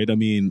this, right? I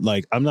mean,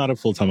 I'm not a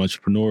full-time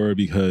entrepreneur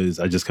because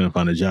I just couldn't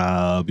find a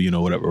job,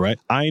 whatever, right?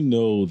 I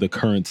know the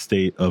current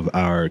state of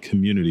our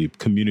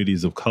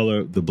communities of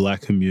color, the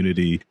Black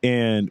community.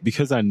 And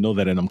because I know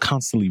that, and I'm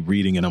constantly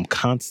reading and I'm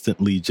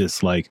constantly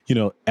just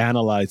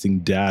analyzing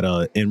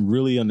data and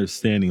really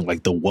understanding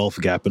the wealth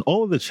gap and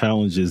all of the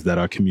challenges that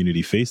our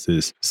community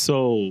faces.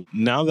 So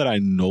now that I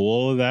know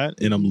all of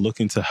that and I'm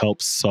looking to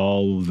help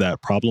solve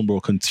that problem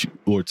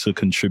or to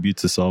contribute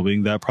to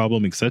solving that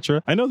problem,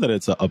 etc. I know that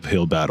it's an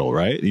uphill battle,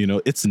 right?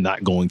 It's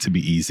not going to be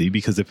easy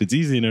because if it's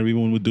easy, then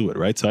everyone would do it,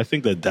 right? So I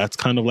think that that's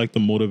kind of the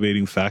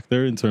motivating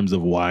factor in terms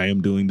of why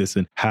I'm doing this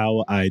and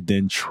how I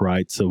then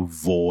try to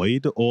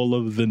avoid all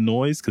of the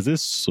noise because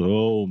there's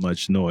so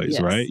much noise,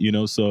 right?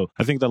 So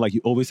I think that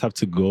you always have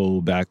to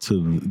go back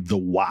to the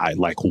why,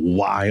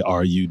 why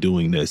are you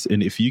doing this?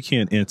 And if you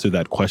can't answer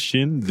that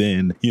question,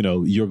 then,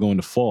 you're going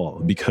to fall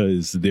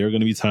because there are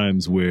going to be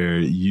times where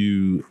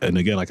and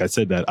again, like I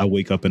said, that I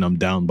wake up and I'm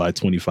down by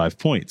 25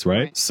 points,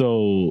 right?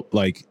 So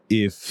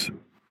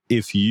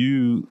if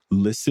you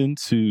listen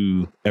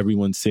to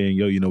everyone saying,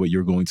 yo, you know what,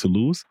 you're going to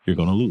lose, you're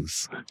going to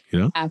lose,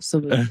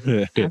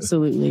 Absolutely.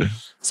 Absolutely.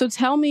 So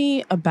tell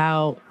me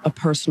about a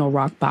personal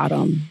rock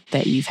bottom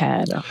that you've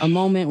had, a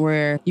moment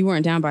where you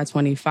weren't down by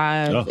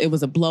 25. Oh. It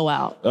was a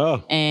blowout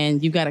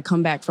and you got to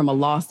come back from a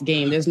lost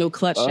game. There's no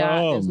clutch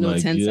shot. There's no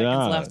 10 seconds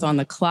left on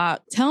the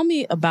clock. Tell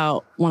me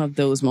about one of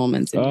those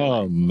moments.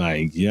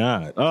 My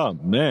God. Oh,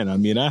 man. I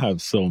mean, I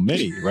have so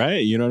many,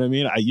 right? You know what I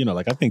mean? I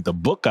think the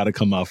book got to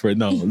come out for it.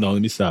 No,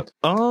 let me stop.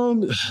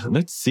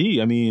 Let's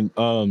see. I mean,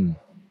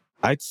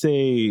 I'd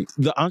say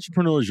the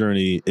entrepreneurial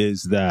journey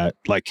is that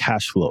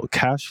cash flow.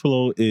 Cash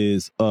flow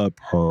is a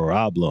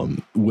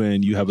problem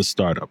when you have a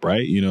startup,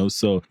 right?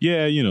 So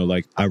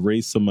I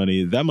raised some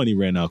money. That money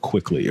ran out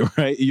quickly,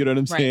 right? You know what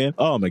I'm saying?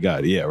 Oh my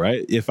God. Yeah.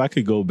 Right. If I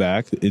could go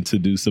back and to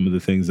do some of the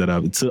things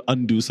to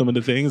undo some of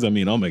the things, I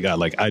mean, oh my God,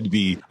 but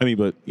everything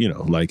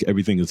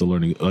is a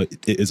learning,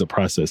 it is a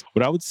process.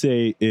 What I would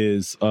say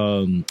is,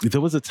 there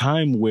was a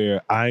time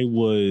where I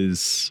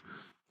was,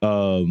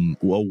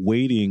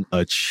 awaiting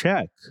a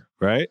check,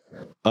 right?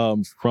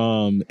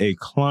 From a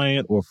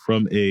client or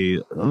from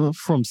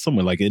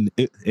someone and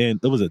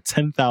it was a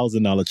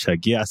 $10,000 check.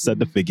 Yeah, I said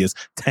the figures,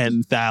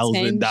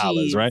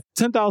 $10,000, right?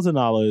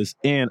 $10,000.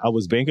 And I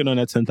was banking on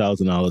that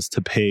 $10,000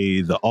 to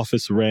pay the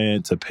office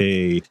rent, to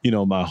pay,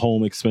 my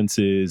home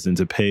expenses and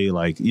to pay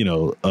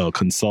a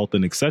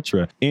consultant,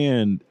 etc.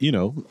 And,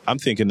 I'm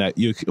thinking that,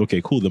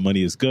 okay, cool. The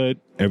money is good.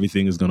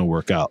 Everything is going to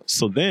work out.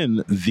 So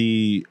then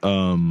the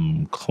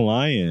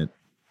client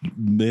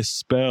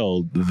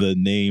misspelled the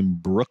name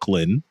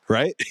Brooklyn,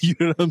 right? You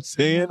know what I'm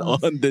saying?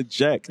 On the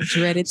check.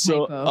 Dreaded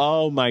typo.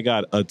 Oh my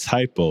God, a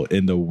typo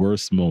in the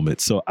worst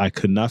moment. So I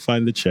could not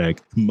find the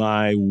check.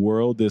 My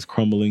world is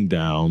crumbling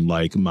down.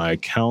 My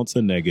accounts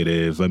are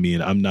negative. I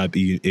mean, I'm not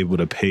being able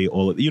to pay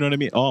all of, you know what I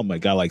mean? Oh my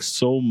God,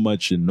 so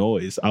much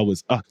noise. I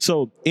was,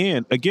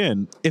 and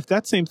again, if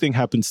that same thing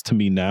happens to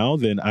me now,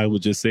 then I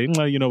would just say,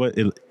 well, you know what?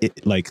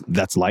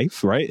 That's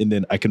life, right? And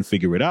then I can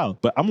figure it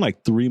out. But I'm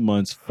 3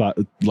 months,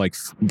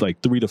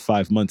 3 to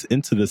 5 months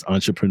into this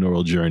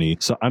entrepreneurial journey.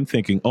 So I'm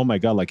thinking, oh my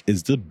God,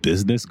 is the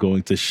business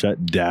going to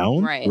shut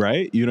down?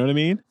 Right? You know what I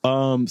mean?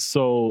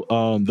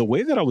 The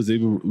way that I was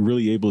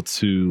really able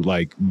to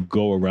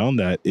go around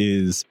that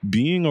is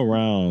being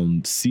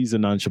around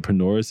seasoned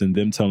entrepreneurs and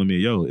them telling me,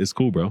 yo, it's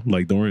cool, bro.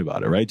 Don't worry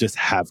about it, right? Just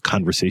have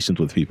conversations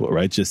with people,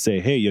 right? Just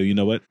say, hey, yo, you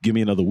know what? Give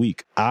me another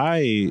week.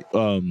 I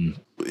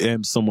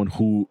am someone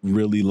who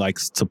really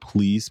likes to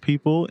please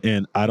people,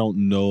 and I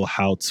don't know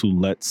how to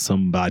let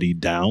somebody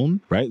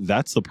down, right?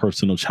 That's a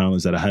personal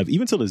challenge that I have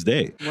even to this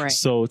day. Right.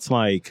 So it's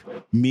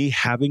me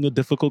having a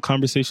difficult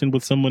conversation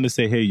with someone to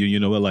say, hey, you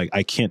know what,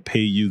 I can't pay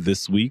you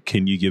this week.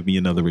 Can you give me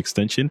another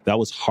extension? That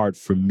was hard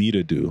for me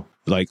to do.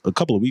 like a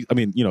couple of weeks,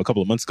 a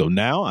couple of months ago.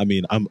 Now,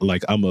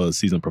 I'm a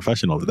seasoned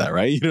professional of that,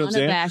 right? You know what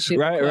I'm saying?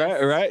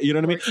 Right. You know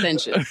what I mean?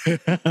 Extension.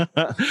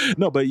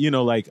 No, but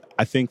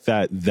I think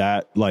that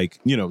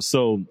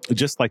so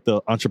just like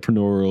the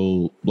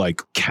entrepreneurial,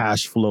 like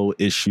cash flow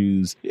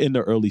issues in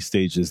the early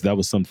stages, that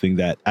was something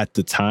that at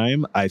the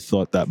time I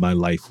thought that my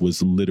life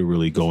was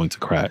literally going to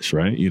crash,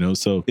 right?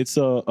 So it's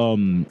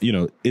I'm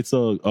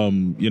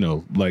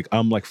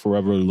like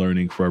forever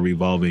learning, forever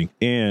evolving.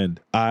 And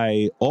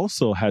I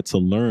also had to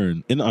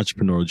learn in the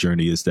entrepreneurial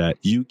journey is that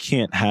you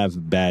can't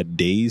have bad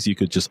days. You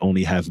could just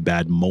only have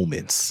bad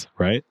moments,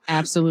 right?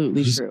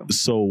 Absolutely true.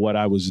 So what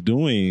I was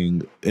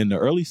doing in the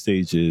early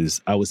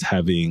stages, I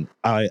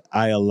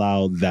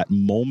allowed that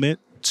moment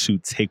to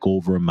take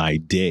over my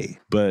day.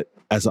 But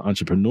as an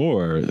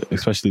entrepreneur,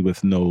 especially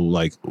with no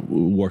like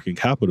working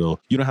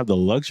capital, you don't have the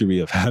luxury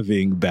of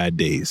having bad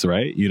days,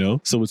 right?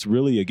 So it's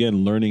really,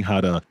 again, learning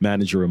how to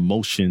manage your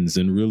emotions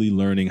and really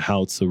learning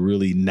how to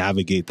really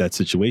navigate that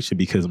situation,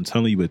 because I'm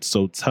telling you, it's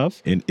so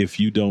tough. And if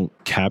you don't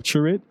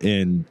capture it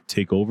and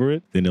take over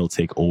it, then it'll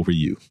take over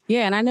you.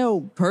 Yeah. And I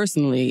know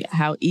personally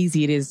how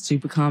easy it is to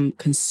become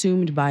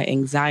consumed by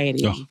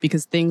anxiety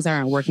because things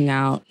aren't working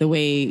out the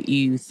way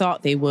you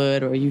thought they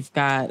would, or you've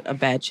got a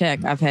bad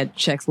check. I've had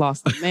checks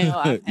lost in the mail.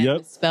 I've had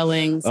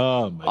misspellings,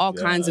 all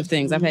kinds of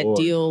things. I've had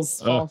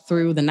deals fall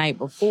through the night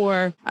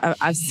before.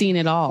 I've seen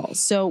it all.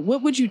 So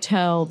what would you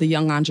tell the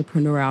young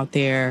entrepreneur out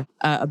there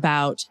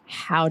about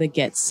how to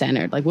get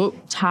centered? Like,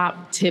 what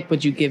top tip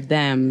would you give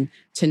them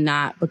to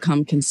not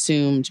become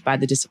consumed by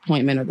the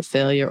disappointment or the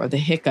failure or the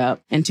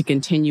hiccup, and to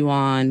continue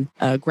on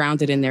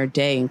grounded in their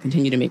day and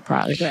continue to make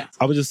progress?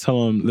 I would just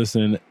tell them,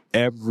 listen,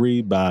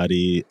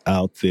 everybody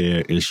out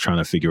there is trying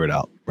to figure it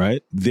out,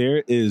 right?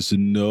 There is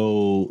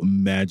no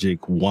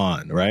magic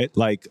wand, right?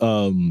 Like,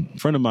 a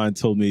friend of mine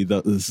told me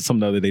something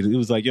the other day. It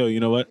was like, yo, you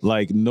know what?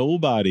 Like,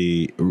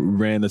 nobody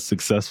ran a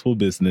successful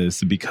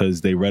business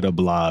because they read a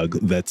blog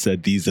that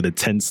said these are the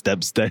 10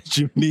 steps that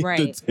you need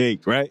to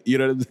take, right? You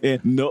know what I'm saying?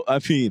 No,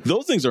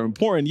 those things are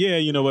important. Yeah,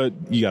 you know what?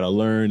 You got to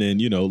learn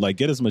and,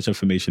 get as much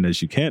information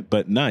as you can.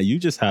 But you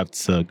just have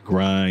to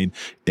grind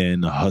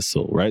and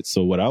hustle, right?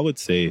 So what I would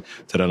say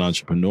to that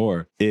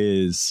entrepreneur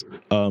is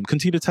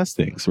continue to test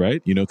things,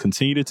 right?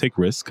 Continue to take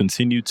risks,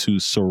 continue to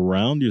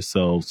surround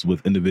yourselves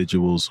with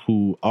individuals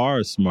who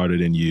are smarter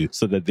than you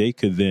so that they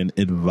could then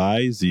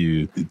advise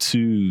you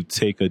to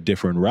take a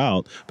different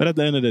route. But at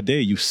the end of the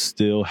day, you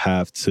still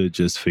have to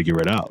just figure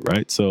it out,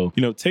 right? So,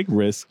 take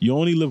risks. You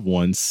only live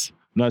once.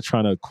 I'm not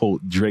trying to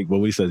quote Drake, but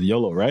he says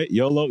YOLO, right?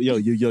 YOLO,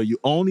 you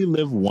only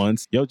live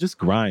once. Just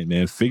grind,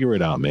 man. Figure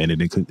it out, man.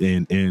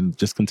 And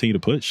just continue to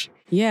push.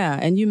 Yeah.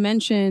 And you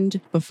mentioned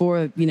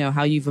before,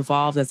 how you've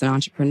evolved as an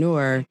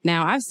entrepreneur.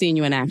 Now, I've seen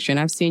you in action.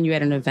 I've seen you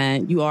at an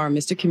event. You are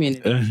Mr.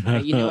 Community.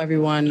 Right?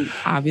 Everyone,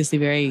 obviously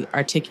very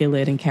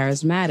articulate and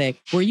charismatic.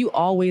 Were you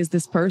always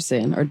this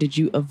person, or did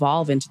you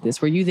evolve into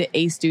this? Were you the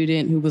A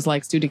student who was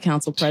like student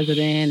council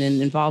president and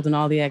involved in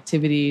all the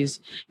activities,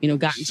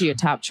 got into your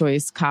top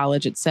choice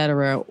college, et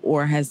cetera?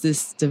 Or has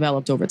this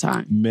developed over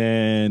time?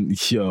 Man,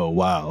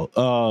 wow.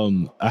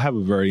 I have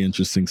a very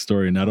interesting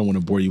story, and I don't want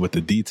to bore you with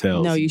the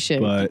details. No, you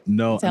should. But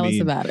tell us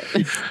about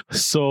it.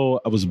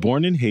 So I was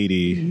born in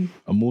Haiti.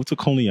 Mm-hmm. I moved to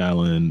Coney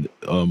Island,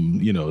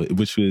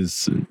 which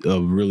was a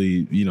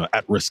really,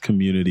 at-risk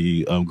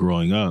community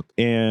growing up.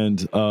 And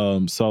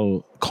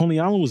so Coney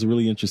Island was a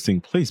really interesting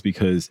place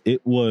because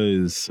it's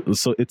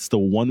the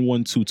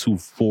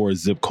 11224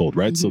 zip code,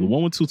 right? Mm-hmm. So the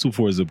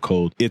 11224 zip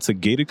code, it's a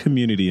gated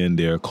community in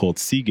there called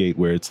Seagate,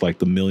 where it's like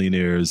the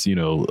millionaires,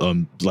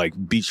 like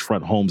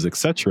beachfront homes,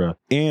 etc.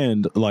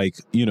 And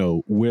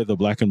where the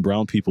Black and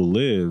brown people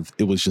live,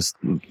 it was just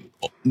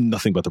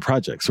nothing but the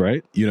projects,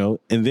 right?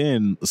 And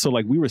then, so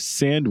we were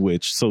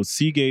sandwiched. So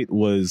Seagate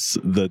was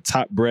the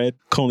top bread.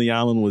 Coney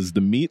Island was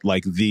the meat,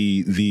 like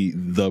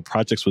the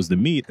projects was the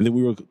meat. And then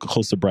we were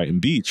close to Brighton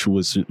Beach,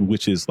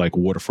 which is like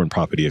waterfront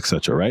property,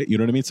 etc. Right? You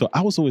know what I mean? So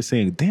I was always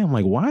saying, damn,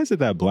 why is it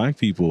that Black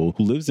people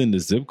who lives in the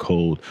zip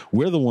code,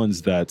 we're the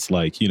ones that's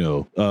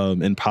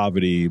in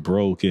poverty,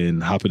 broke,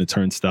 and hopping the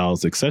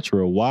turnstiles,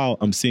 etc. while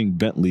I'm seeing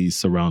Bentleys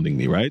surrounding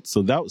me, right?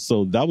 So that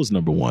was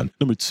number one.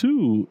 Number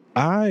two,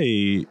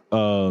 I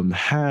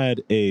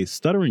had a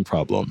stuttering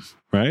problem,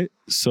 right?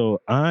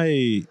 So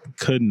I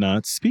could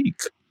not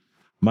speak.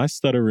 My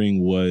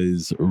stuttering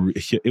was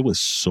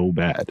so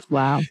bad.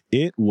 Wow.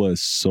 It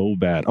was so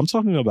bad. I'm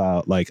talking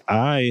about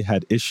I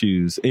had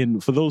issues.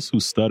 And for those who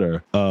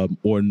stutter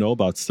or know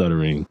about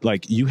stuttering,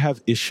 you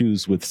have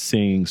issues with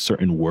saying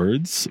certain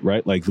words,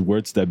 right? Like the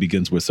words that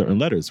begins with certain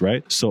letters,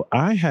 right? So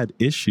I had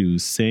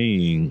issues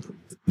saying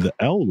the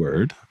L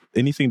word,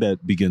 anything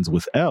that begins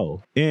with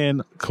L.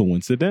 And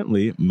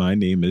coincidentally, my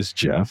name is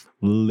Jeff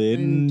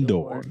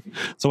Lindor.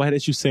 So I had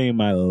issues saying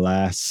my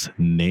last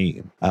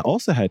name. I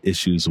also had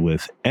issues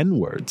with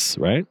N-words,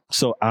 right?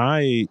 So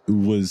I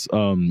lived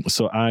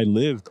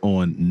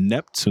on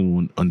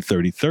Neptune on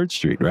 33rd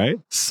Street, right?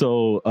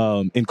 So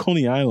in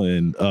Coney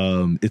Island,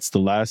 it's the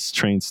last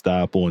train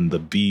stop on the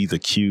B, the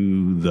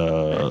Q,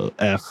 the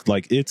F.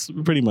 Like, it's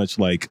pretty much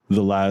like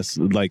the last,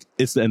 like,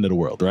 it's the end of the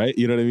world, right?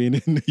 You know what I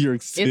mean? In New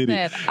York City.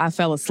 It's that I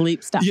fell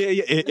asleep stop. Yeah,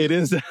 it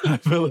is that I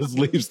fell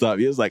asleep stop.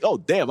 It was like, oh,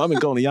 damn, I'm in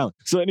Coney Island.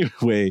 So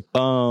anyway,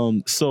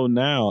 so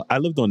now I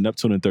lived on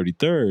Neptune and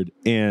 33rd,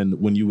 and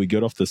when you would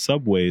get off the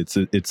subway,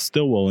 it's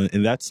Stillwell,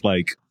 and that's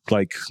like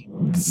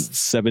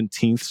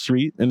 17th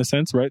Street in a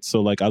sense, right?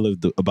 So like I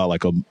lived about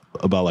like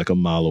a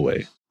mile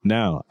away.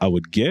 Now I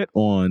would get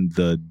on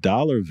the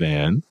dollar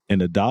van,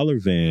 and the dollar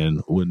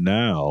van would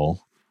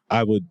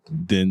I would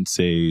then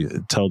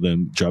tell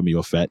them, drop me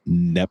off at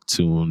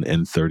Neptune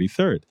and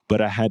 33rd.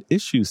 But I had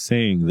issues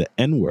saying the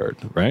N-word,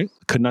 right?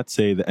 Could not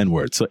say the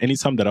N-word. So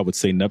anytime that I would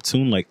say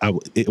Neptune, like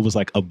it was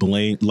like a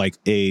blame,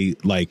 it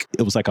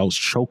was like I was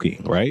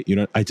choking, right? You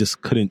know, I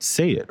just couldn't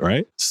say it,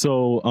 right?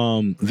 So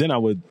then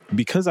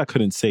because I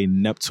couldn't say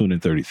Neptune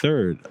and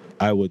 33rd,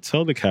 I would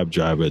tell the cab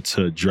driver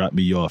to drop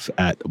me off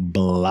at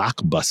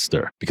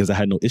Blockbuster because I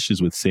had no issues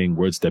with saying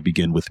words that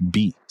begin with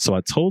B. So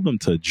I told them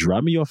to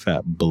drop me off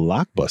at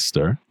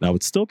Blockbuster. Now I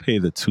would still pay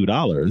the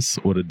 $2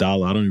 or the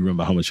 $1. I don't even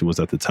remember how much it was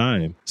at the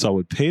time. So I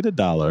would pay the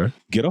 $1,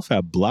 get off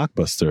at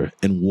Blockbuster,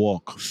 and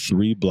walk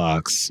 3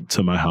 blocks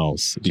to my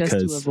house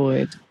because just to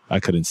avoid. I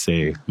couldn't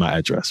say my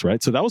address,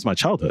 right? So that was my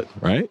childhood,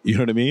 right? You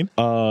know what I mean?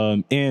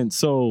 And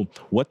so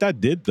what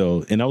that did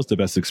though, and that was the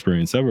best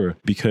experience ever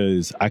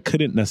because I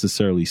couldn't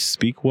necessarily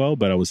speak well,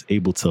 but I was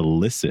able to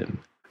listen.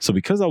 So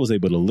because I was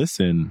able to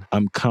listen,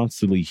 I'm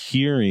constantly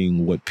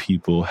hearing what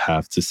people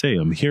have to say.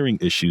 I'm hearing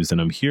issues and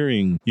I'm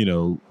hearing,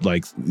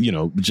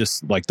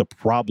 just like the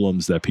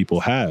problems that people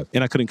have.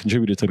 And I couldn't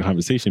contribute to the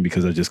conversation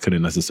because I just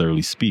couldn't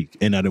necessarily speak.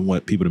 And I didn't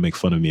want people to make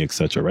fun of me,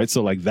 etc. Right.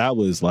 So like that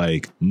was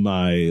like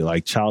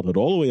my childhood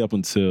all the way up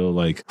until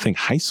I think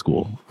high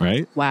school.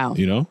 Right. Wow.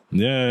 You know?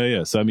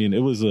 Yeah. So I mean,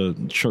 it was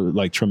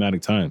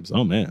traumatic times.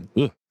 Oh, man.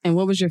 Ugh. And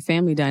what was your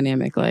family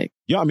dynamic like?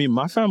 Yeah, I mean,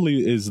 my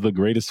family is the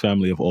greatest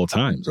family of all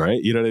times, right?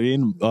 You know what I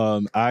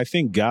mean? I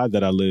thank God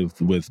that I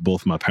lived with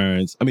both my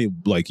parents. I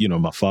mean,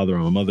 my father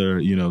and my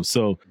mother,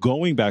 so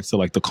going back to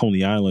the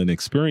Coney Island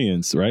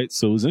experience, right?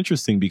 So it was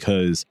interesting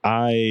because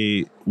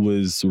I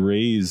was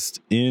raised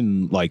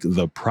in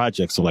the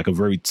projects, so a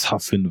very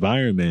tough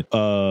environment.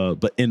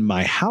 But in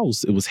my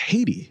house, it was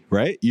Haiti,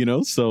 right?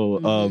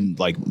 So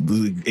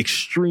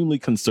extremely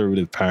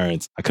conservative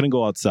parents. I couldn't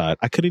go outside.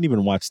 I couldn't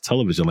even watch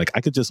television.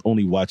 I could just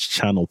only watch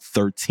channel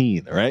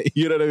 13, right?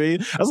 You know what I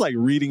mean? I was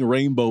reading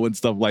Rainbow and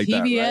stuff like PBS.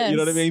 That, right? You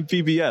know what I mean?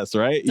 PBS,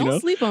 right? Don't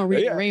sleep on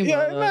reading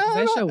Rainbow.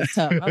 That show was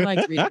tough. I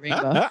liked reading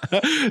Rainbow.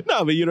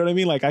 No, but you know what I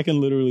mean? I can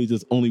literally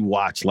just only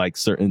watch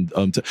certain,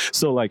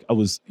 so I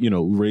was,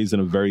 raised in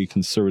a very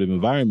conservative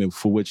environment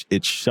for which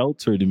it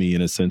sheltered me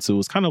in a sense. So it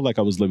was kind of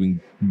I was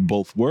living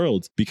both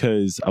worlds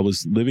because I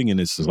was living in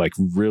this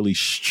really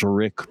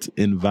strict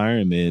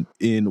environment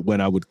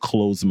when I would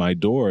close my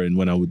door and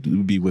when I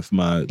would be with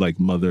my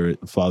mother,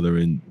 father,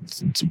 and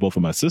both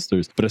of my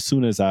sisters. But as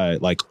soon as I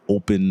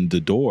opened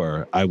the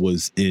door, I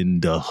was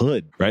in the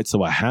hood, right?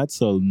 So I had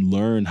to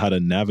learn how to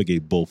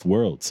navigate both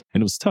worlds.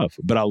 And it was tough,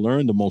 but I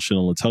learned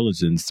emotional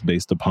intelligence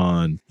based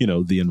upon,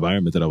 the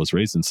environment that I was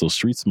raised in. So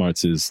street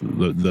smarts is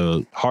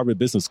the Harvard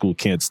Business School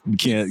can't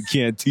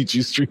teach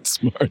you street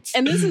smarts.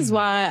 And this is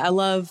why I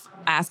love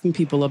asking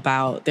people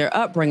about their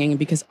upbringing,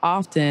 because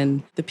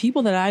often the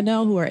people that I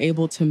know who are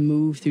able to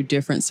move through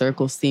different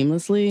circles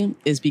seamlessly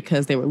is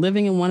because they were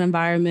living in one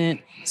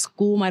environment,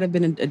 school might have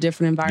been a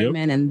different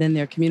environment, Yep. and then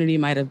their community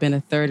might have been a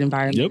third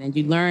environment. Yep. And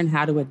you learn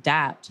how to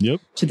adapt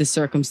Yep. to the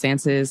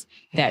circumstances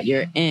that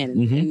you're in.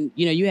 Mm-hmm. And,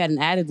 you had an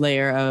added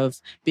layer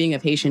of being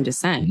of Haitian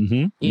descent.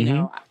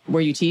 Mm-hmm.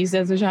 Were you teased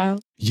as a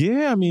child?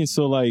 Yeah, I mean,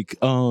 so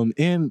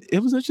and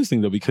it was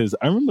interesting though, because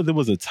I remember there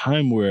was a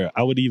time where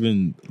I wouldn't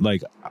even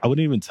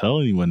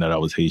tell anyone that I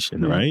was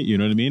Haitian, Mm-hmm. right? You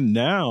know what I mean?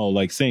 Now,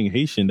 saying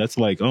Haitian, that's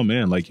oh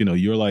man,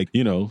 you're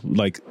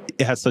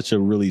it has such a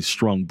really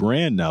strong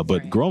brand now.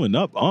 But Right. growing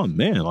up, oh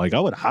man, I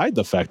would hide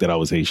the fact that I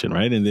was Haitian,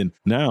 right? And then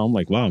now I'm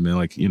wow,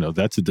 man,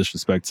 that's a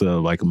disrespect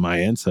to my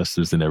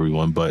ancestors and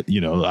everyone. But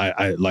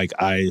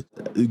I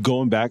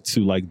going back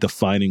to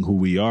defining who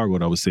we are,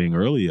 what I was saying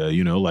earlier,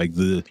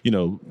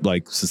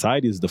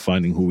 society is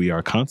defining who we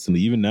are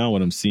constantly. Even now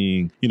when I'm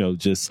seeing,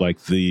 just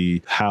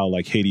how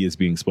Haiti is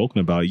being spoken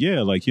about.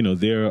 Yeah,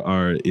 there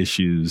are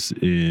issues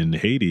in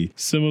Haiti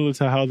similar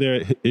to how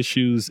there are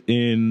issues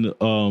in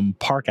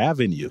Park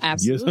Avenue.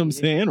 Absolutely. You know what I'm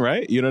saying?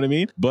 Right? You know what I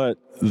mean? But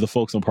the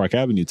folks on Park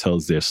Avenue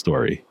tells their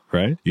story.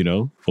 Right?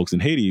 Folks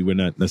in Haiti, we're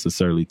not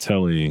necessarily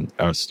telling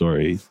our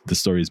story. The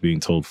story is being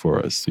told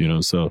for us,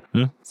 so.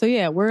 Yeah. So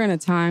yeah, we're in a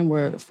time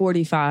where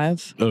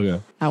 45,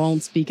 Okay. I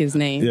won't speak his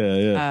name.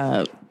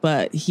 Yeah.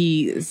 but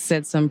he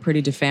said some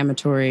pretty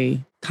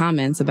defamatory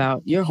comments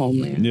about your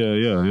homeland.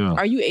 Yeah.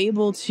 Are you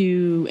able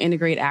to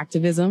integrate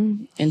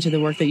activism into the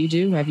work that you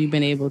do? Have you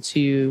been able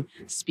to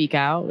speak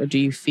out, or do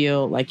you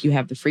feel like you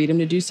have the freedom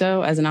to do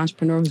so as an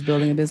entrepreneur who's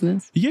building a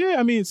business? Yeah,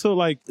 I mean, so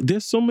like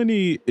there's so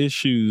many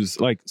issues.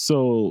 Like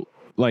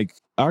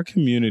our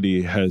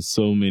community has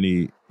so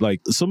many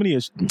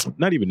issues,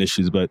 not even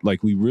issues, but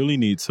like we really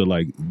need to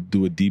like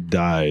do a deep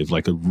dive,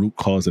 like a root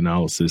cause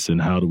analysis,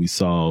 and how do we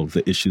solve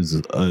the issues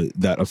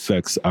that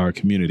affects our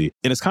community.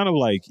 And it's kind of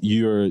like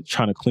you're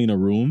trying to clean a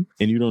room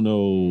and you don't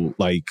know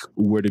like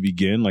where to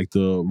begin. Like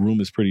the room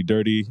is pretty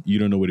dirty. You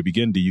don't know where to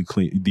begin. Do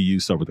you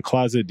start with the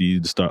closet? Do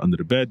you start under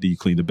the bed? Do you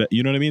clean the bed?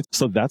 You know what I mean?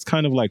 So that's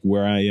kind of like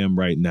where I am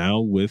right now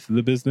with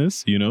the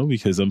business, you know,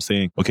 because I'm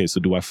saying, okay, so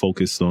do I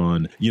focus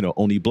on, you know,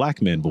 only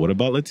Black men, but what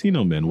about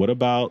Latino men? What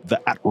about the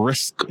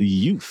at-risk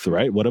youth,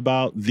 right? What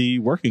about the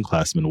working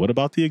class men? What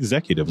about the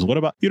executives? What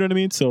about, you know what I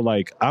mean? So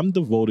like, I'm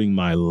devoting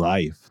my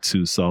life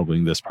to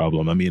solving this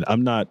problem. I mean,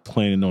 I'm not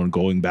planning on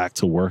going back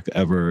to work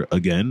ever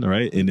again,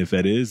 right? And if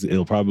it is,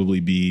 it'll probably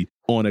be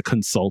on a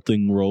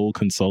consulting role,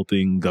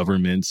 consulting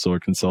governments or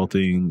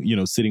consulting, you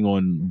know, sitting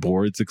on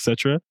boards,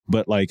 etc.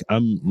 But like,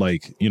 I'm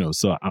like, you know,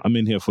 so I'm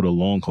in here for the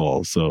long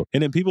haul. So,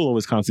 and then people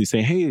always constantly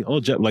say, hey, oh,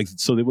 Jeff, like,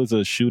 so there was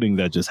a shooting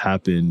that just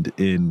happened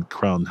in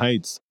Crown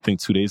Heights, I think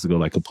 2 days ago,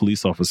 like a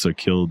police officer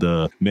killed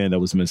a man that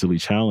was mentally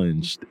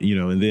challenged, you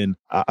know, and then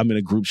I'm in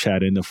a group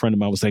chat and a friend of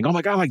mine was saying, oh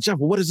my God, like, Jeff,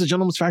 what is the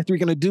Gentleman's Factory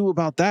going to do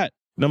about that?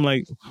 And I'm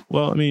like,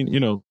 well, I mean, you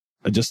know,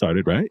 I just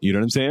started, right? You know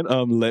what I'm saying?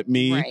 Let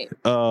me,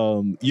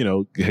 you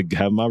know,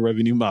 have my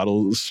revenue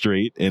model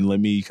straight and let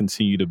me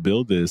continue to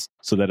build this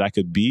so that I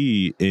could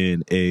be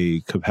in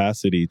a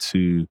capacity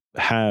to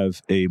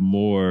have a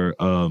more,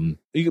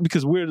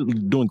 because we're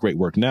doing great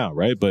work now,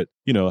 right? But,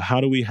 you know,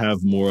 how do we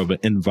have more of an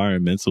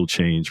environmental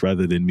change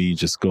rather than me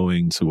just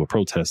going to a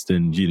protest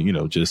and, you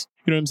know, just,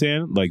 you know what I'm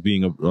saying? Like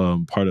being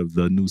a part of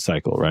the news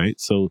cycle, right?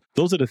 So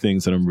those are the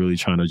things that I'm really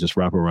trying to just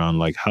wrap around.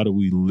 Like, how do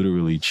we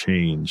literally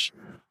change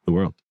the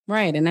world?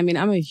 Right. And I mean,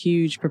 I'm a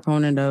huge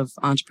proponent of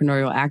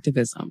entrepreneurial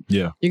activism.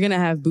 Yeah. You're going to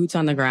have boots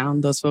on the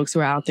ground, those folks who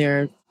are out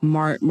there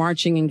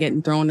marching and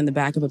getting thrown in the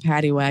back of a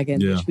paddy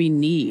wagon, which we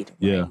need.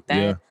 Right?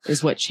 That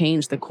is what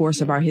changed the course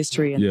of our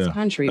history in this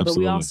country.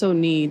 Absolutely. But we also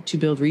need to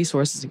build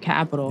resources and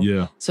capital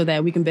so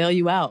that we can bail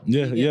you out.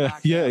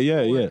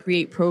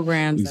 Create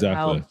programs that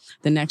help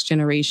the next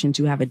generation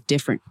to have a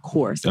different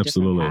course, a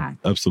different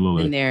path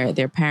than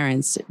their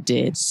parents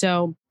did.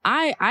 So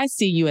I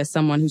see you as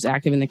someone who's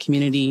active in the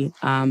community,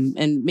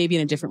 and maybe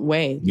in a different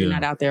way. You're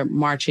not out there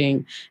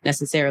marching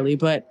necessarily,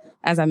 but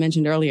as I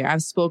mentioned earlier,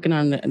 I've spoken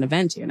on an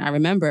event here, and I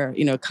remember,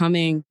 you know,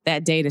 coming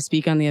that day to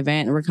speak on the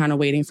event, and we're kind of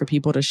waiting for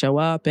people to show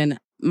up. And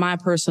my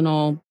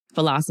personal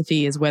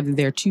philosophy is whether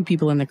there are 2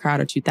 people in the crowd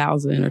or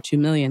 2,000 or 2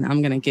 million,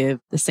 I'm going to give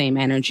the same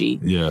energy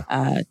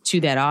to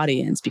that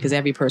audience because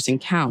every person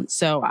counts.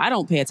 So I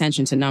don't pay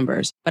attention to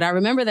numbers. But I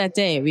remember that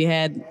day we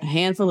had a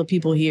handful of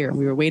people here and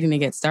we were waiting to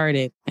get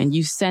started, and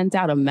you sent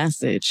out a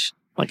message,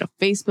 like a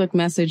Facebook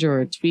message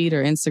or a tweet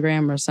or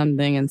Instagram or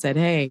something, and said,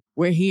 hey,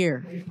 we're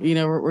here. You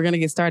know, we're going to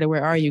get started.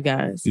 Where are you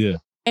guys? Yeah.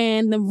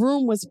 And the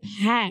room was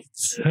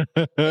packed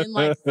in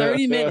like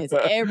 30 minutes.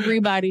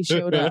 Everybody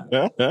showed up.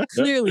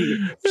 Clearly,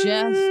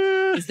 Jeff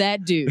is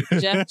that dude.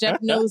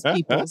 Jeff knows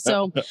people.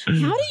 So how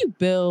do you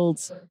build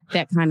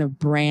that kind of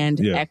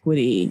brand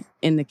equity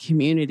in the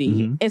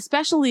community,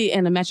 especially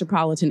in a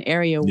metropolitan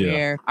area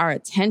where our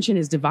attention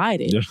is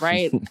divided,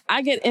 right?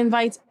 I get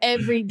invites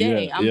every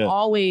day. I'm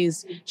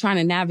always trying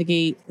to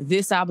navigate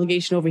this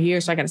obligation over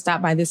here. So I got to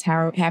stop by this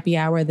happy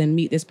hour, then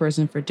meet this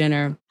person for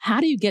dinner. How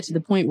do you get to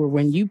the point where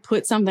when you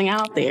put something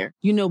out there,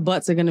 you know,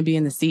 butts are going to be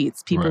in the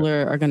seats. People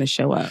are going to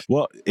show up.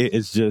 Well,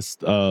 it's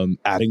just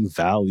adding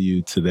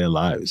value to their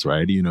lives,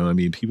 right? You know, I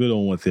mean, people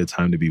don't want their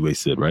time to be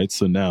wasted, right?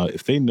 So now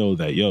if they know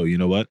that, yo, you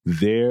know what?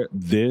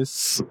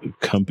 This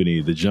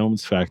company, the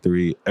Gentleman's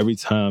Factory, every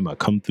time I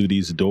come through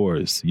these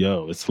doors,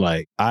 yo, it's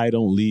like I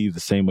don't leave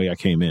the same way I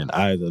came in.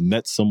 I either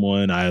met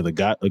someone, I either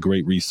got a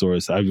great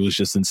resource, I was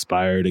just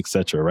inspired,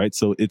 etc. Right?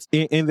 So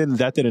and then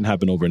that didn't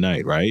happen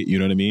overnight, right? You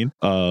know what I mean?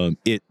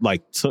 It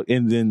like took,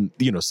 and then,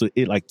 you know, so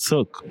it like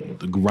took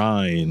the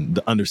grind,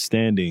 the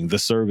understanding, the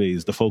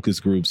surveys, the focus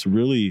groups,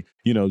 really,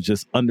 you know,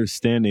 just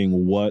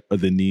understanding what are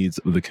the needs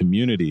of the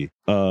community.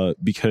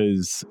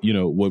 Because, you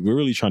know, what we're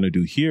really trying to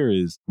do here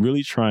is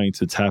really trying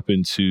to tap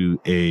into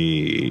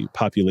a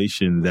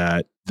population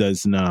that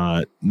does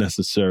not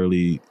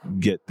necessarily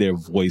get their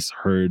voice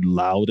heard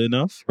loud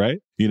enough, right?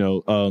 You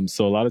know,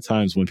 so a lot of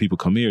times when people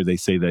come here, they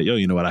say that, yo,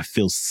 you know what, I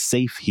feel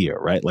safe here,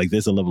 right? Like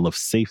there's a level of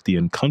safety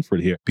and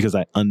comfort here because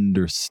I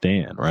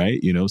understand,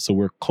 right? You know, so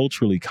we're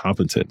culturally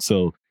competent.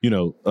 So,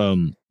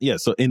 yeah.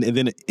 So, and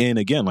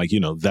again, like,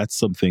 that's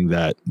something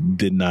that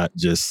did not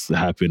just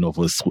happen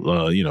over,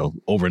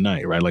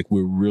 overnight, right? Like,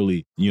 we're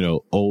really,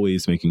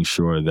 always making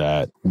sure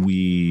that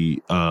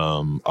we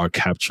are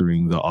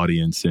capturing the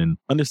audience and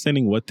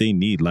understanding what they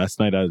need. Last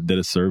night, I did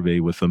a survey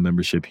with a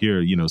membership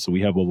here, so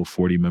we have over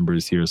 40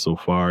 members here so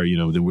far,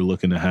 then we're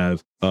looking to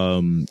have,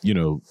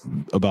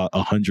 about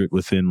 100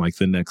 within like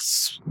the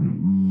next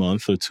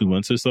month or 2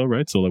 months or so,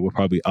 right? So like, we'll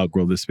probably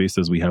outgrow this space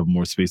as we have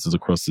more spaces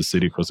across the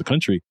city, across the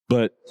country.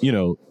 But,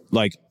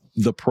 like,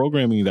 the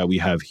programming that we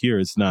have here,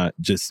 it's not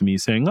just me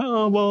saying,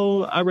 oh,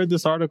 well, I read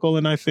this article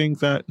and I think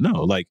that,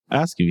 no, like,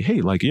 ask you,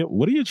 hey, like,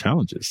 what are your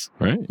challenges,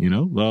 right?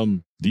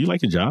 Do you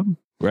like your job,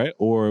 right?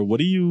 Or what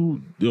do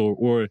you,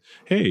 or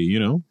hey,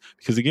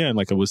 because again,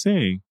 like I was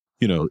saying,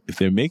 if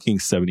they're making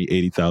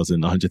 $70,000,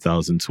 $80,000,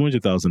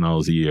 $100,000,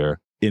 $200,000 a year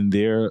in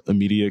their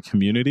immediate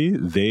community,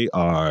 they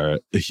are,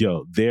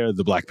 they're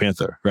the Black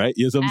Panther, right?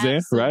 You know what I'm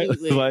saying? Right?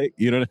 Like,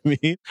 you know what I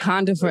mean?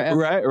 Wakanda forever.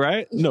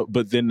 Right? No,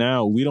 but then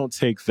now we don't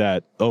take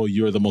that, oh,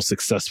 you're the most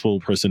successful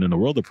person in the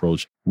world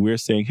approach. We're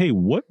saying, hey,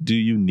 what do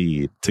you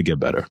need to get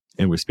better?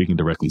 And we're speaking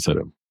directly to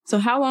them. So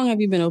how long have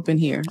you been open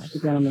here at the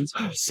Gentleman's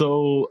Club?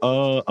 So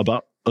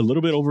about a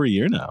little bit over a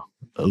year now.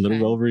 A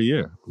little over a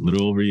year.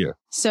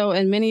 So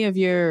in many of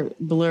your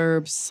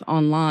blurbs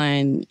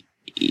online,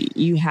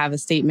 you have a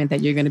statement that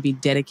you're going to be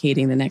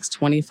dedicating the next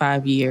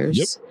 25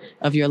 years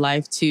of your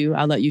life to,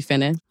 I'll let you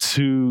finish,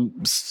 to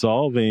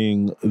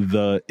solving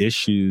the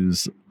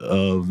issues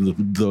of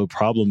the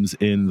problems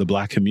in the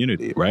Black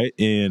community, right?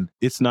 And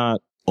it's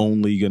not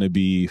only going to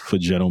be for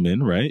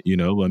gentlemen, right?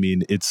 I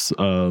mean, it's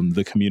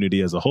the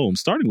community as a whole. I'm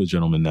starting with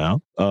gentlemen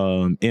now,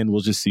 and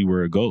we'll just see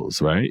where it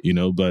goes, right?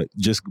 But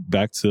just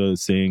back to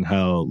saying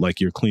how,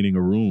 like, you're cleaning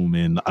a room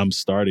and I'm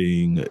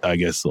starting, I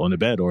guess, on the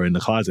bed or in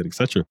the closet,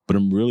 etc. But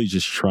I'm really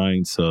just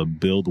trying to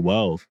build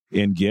wealth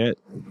and get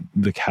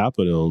the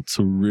capital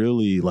to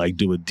really, like,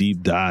 do a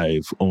deep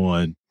dive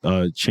on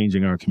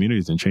changing our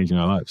communities and changing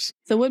our lives.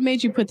 So what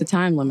made you put the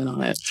time limit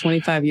on it?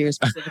 25 years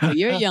specifically.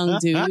 You're a young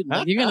dude.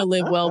 Like, you're going to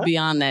live well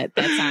beyond that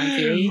time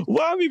period.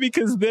 Well, I mean,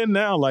 because then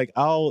now, like,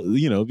 I'll,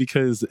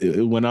 because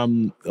when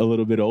I'm a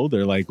little bit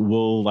older, like,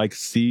 we'll, like,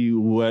 see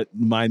what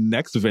my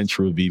next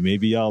venture would be.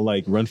 Maybe I'll,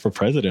 like, run for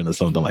president or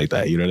something like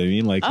that. You know what I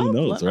mean? Like, who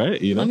knows, right?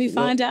 Let me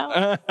find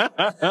out.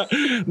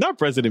 Not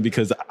president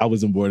because I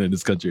wasn't born in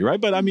this country,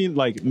 right? But I mean,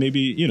 like,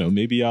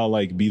 maybe I'll,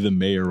 like, be the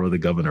mayor or the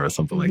governor or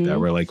something like that,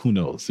 where, like, who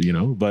knows,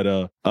 But,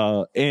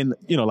 and,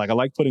 like, I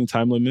like putting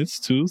time limits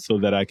too, so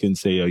that I can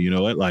say, you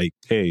know what, like,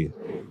 hey,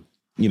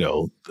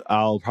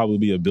 I'll probably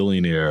be a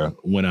billionaire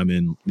when I'm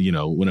in my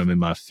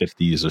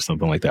 50s or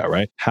something like that,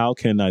 right? How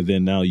can I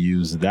then now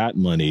use that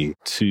money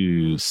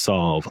to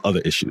solve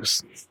other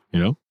issues,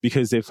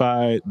 Because if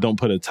I don't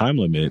put a time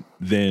limit,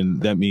 then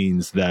that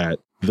means that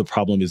the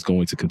problem is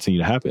going to continue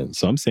to happen.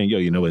 So I'm saying,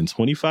 in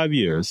 25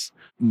 years,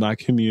 my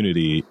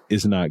community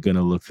is not going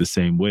to look the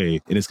same way.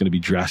 And it's going to be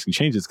drastic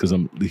changes because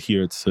I'm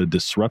here to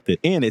disrupt it.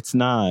 And it's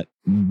not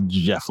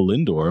Jeff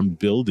Lindor. I'm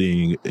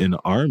building an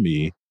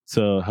army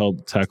to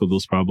help tackle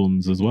those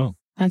problems as well.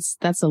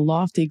 That's a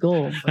lofty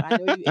goal. But I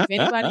know if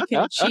anybody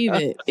can achieve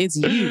it, it's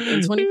you.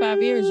 In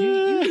 25 years,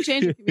 you can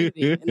change your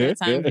community in that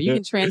time. You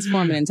can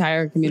transform an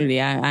entire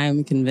community. I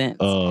am convinced.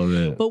 Oh,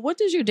 man. But what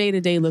does your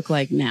day-to-day look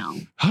like now?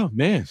 Oh,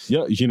 man.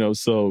 Yeah,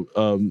 so,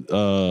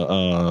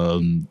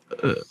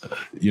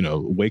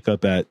 wake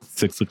up at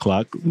 6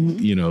 o'clock,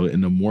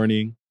 in the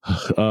morning,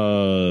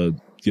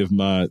 give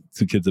my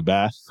two kids a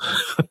bath.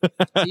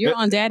 You're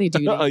on daddy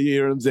duty. You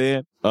know what I'm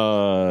saying?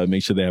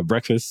 Make sure they have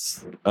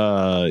breakfast,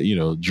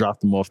 drop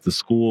them off to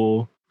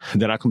school.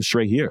 Then I come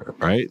straight here,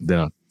 right? Then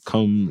I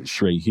come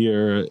straight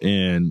here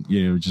and,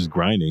 just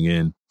grinding.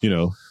 And,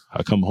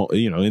 I come home,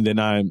 and then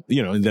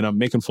I'm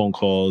making phone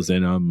calls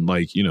and I'm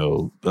like,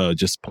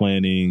 just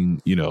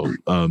planning,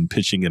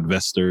 pitching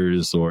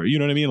investors or, you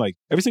know what I mean? Like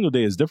every single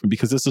day is different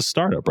because it's a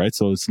startup, right?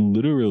 So it's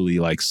literally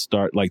like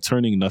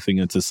turning nothing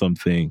into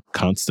something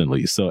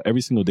constantly. So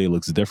every single day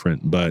looks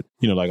different, but,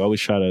 I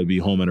always try to be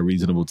home at a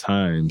reasonable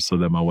time so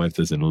that my wife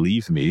doesn't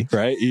leave me,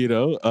 right?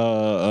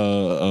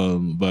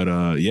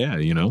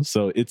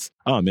 So it's,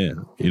 oh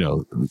man,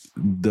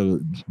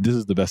 this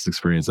is the best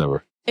experience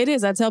ever. It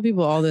is. I tell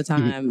people all the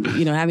time,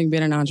 having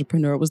been an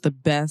entrepreneur was the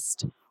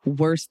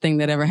worst thing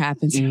that ever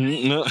happened to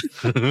me.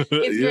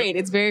 It's great.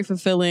 It's very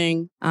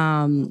fulfilling.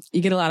 You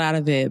get a lot out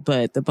of it,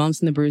 but the bumps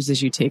and the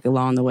bruises you take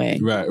along the way.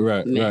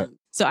 Right.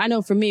 So I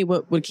know for me,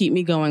 what would keep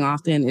me going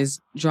often is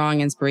drawing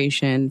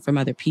inspiration from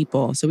other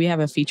people. So we have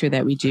a feature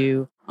that we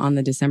do on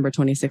the December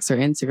 26th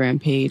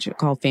Instagram page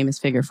called Famous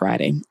Figure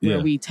Friday,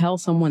 where we tell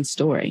someone's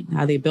story,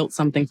 how they built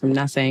something from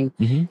nothing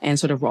and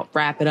sort of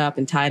wrap it up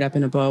and tie it up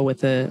in a bow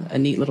with a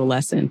neat little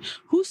lesson.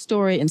 Whose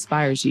story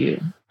inspires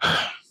you?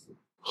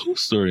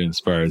 Whose story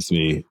inspires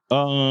me?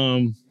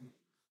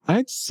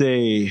 I'd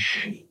say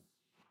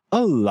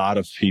a lot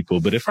of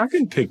people, but if I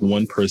can pick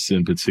one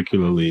person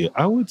particularly,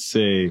 I would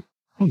say,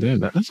 oh, damn,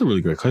 that's a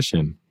really great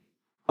question.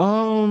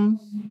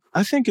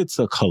 I think it's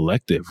a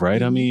collective,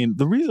 right? I mean,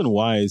 the reason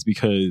why is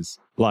because,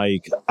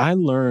 like, I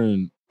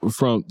learned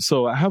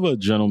So I have a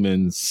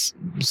gentleman's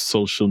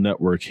social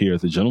network here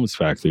at the Gentleman's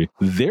Factory.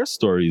 Their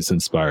stories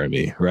inspire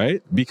me,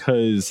 right?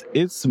 Because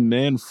it's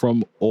men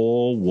from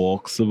all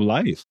walks of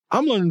life.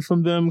 I'm learning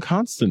from them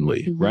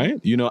constantly,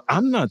 right?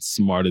 I'm not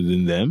smarter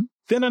than them.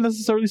 They're not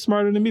necessarily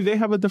smarter than me. They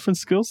have a different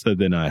skill set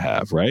than I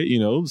have, right?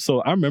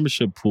 So our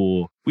membership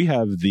pool, we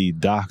have the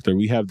doctor,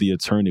 we have the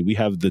attorney, we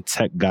have the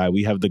tech guy,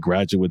 we have the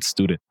graduate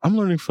student. I'm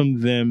learning from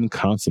them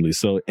constantly.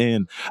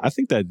 And I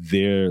think that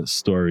their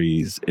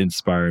stories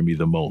inspire me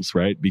the most,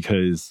 right?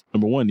 Because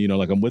number one,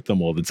 I'm with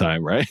them all the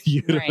time, right?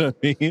 You know what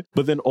I mean?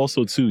 But then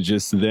also too,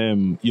 just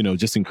them,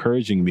 just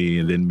encouraging me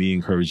and then me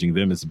encouraging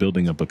them is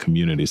building up a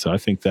community. So I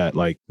think that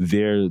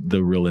they're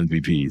the real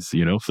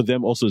MVPs, for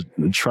them also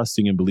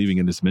trusting and believing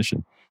in this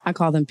mission. I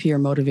call them peer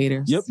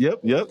motivators. Yep.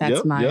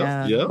 That's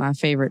my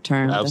favorite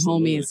term.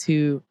 Absolutely. The homies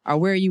who are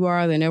where you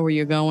are, they know where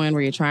you're going,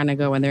 where you're trying to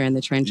go, and they're in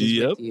the trenches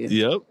with you.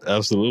 Yep,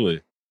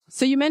 absolutely.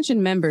 So you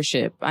mentioned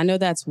membership. I know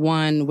that's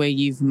one way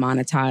you've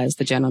monetized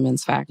the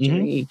Gentleman's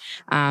Factory.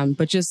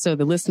 But just so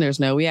the listeners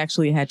know, we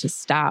actually had to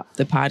stop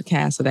the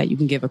podcast so that you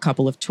can give a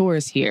couple of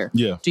tours here.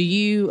 Yeah. Do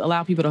you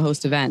allow people to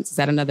host events? Is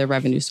that another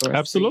revenue source?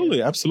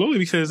 Absolutely.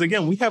 Because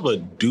again, we have a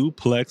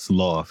duplex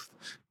loft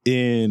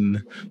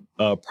in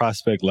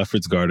Prospect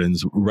Lefferts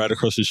Gardens, right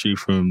across the street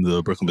from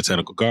the Brooklyn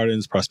Botanical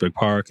Gardens, Prospect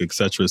Park,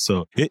 etc.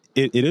 So it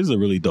is a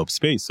really dope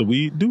space. So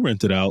we do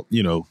rent it out,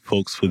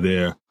 folks for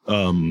their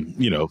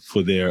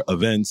for their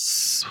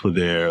events, for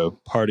their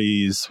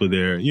parties, for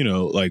their,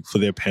 for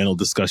their panel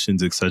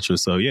discussions, etc.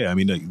 So yeah,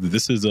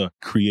 this is a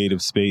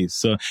creative space.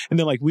 So, and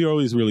then we're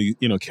always really,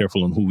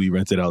 careful on who we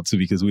rent it out to,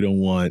 because we don't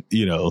want,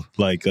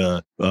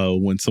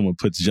 when someone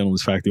puts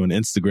Gentleman's Factory on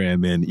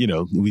Instagram and,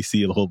 we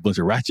see a whole bunch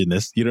of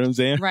ratchetness, you know what I'm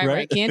saying?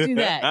 Right. Can't do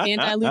that.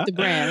 Can't dilute the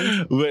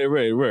brand.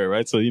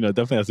 Right. So,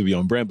 definitely has to be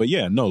on brand. But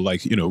yeah, no,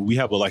 we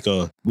have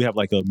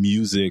a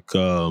music,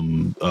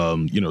 so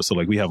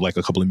we have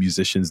a couple of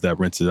musicians that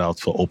rents it out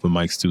for open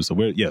mics too. So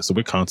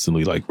we're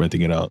constantly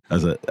renting it out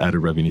as an added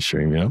revenue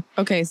stream.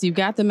 Okay. So you've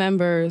got the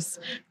members,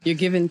 you're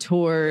giving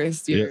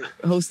tours, you're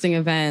hosting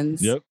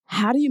events. Yep.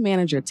 How do you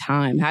manage your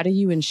time? How do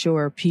you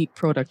ensure peak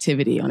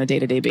productivity on a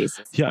day-to-day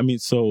basis? Yeah,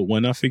 so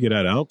when I figure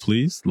that out,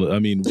 please.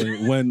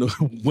 When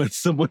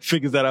someone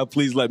figures that out,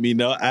 please let me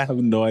know. I have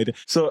no idea.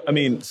 So,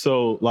 being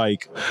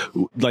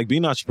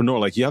an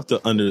entrepreneur, you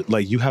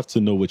have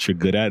to know what you're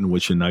good at and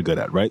what you're not good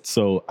at, right?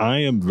 So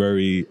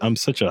I'm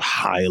such a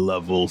high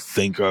level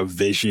thinker,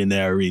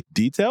 visionary.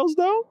 Details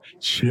though?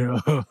 Sure.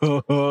 Not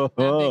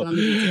big on the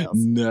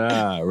details.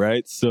 Nah,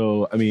 right?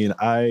 So,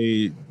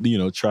 I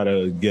try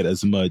to get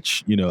as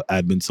much,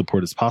 admin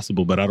support as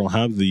possible, but I don't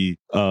have the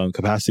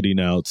capacity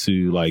now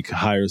to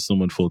hire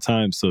someone full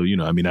time. So,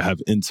 I have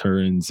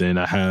interns and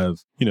I have,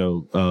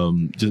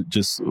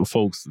 just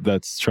folks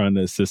that's trying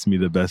to assist me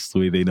the best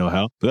way they know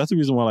how. But that's the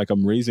reason why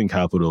I'm raising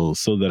capital,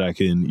 so that I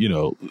can,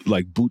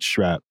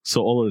 bootstrap.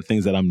 So all of the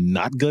things that I'm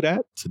not good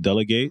at, to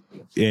delegate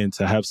and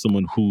to have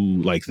someone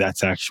who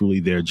that's actually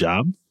their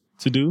job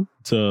to do,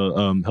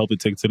 to help it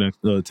take it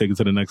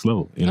to the next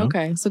level.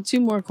 Okay. So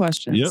 2 more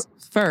questions. Yep.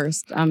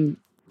 First, I'm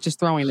just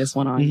throwing this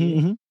one on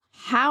you.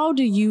 How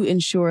do you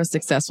ensure a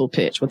successful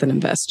pitch with an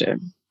investor?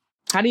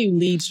 How do you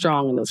lead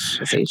strong in those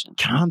conversations?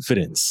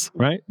 Confidence,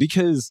 right?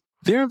 Because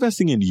they're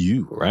investing in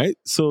you, right?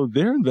 So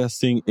they're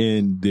investing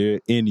in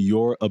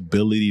your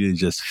ability to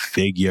just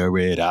figure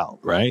it out,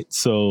 right?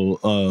 So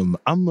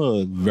I'm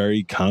a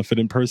very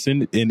confident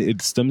person, and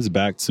it stems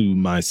back to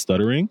my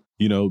stuttering.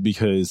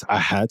 Because I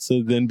had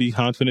to then be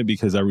confident,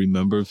 because I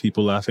remember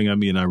people laughing at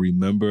me, and I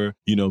remember,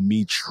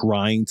 me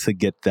trying to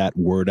get that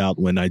word out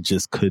when I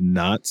just could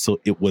not. So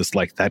it was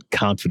that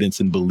confidence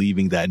in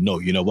believing that, no,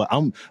 you know what,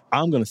 I'm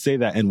going to say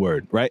that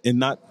N-word, right? And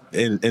not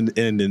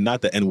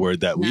not the N-word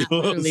that we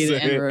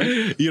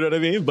say. You know what I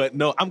mean? But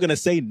no, I'm going to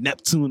say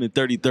Neptune and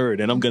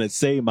 33rd, and I'm going to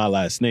say my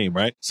last name,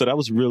 right? So that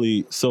was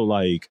really,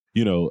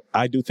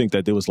 I do think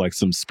that there was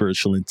some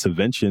spiritual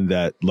intervention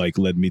that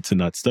led me to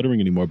not stuttering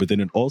anymore. But then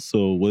it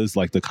also was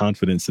the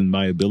confidence in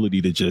my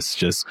ability to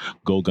just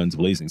go guns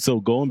blazing.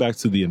 So going back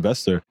to the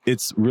investor,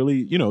 it's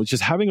really,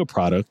 just having a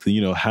product,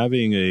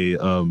 having a,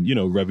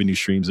 revenue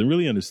streams, and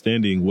really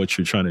understanding what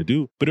you're trying to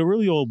do. But it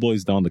really all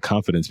boils down to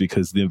confidence,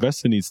 because the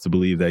investor needs to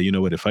believe that,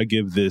 if I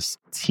give this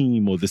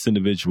team or this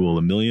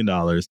individual $1 million,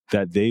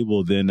 that they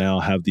will then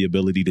now have the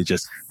ability to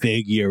just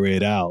figure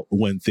it out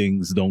when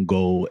things don't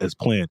go as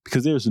planned.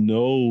 Because there's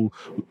no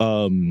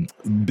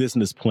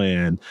business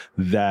plan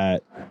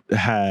that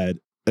had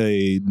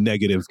a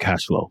negative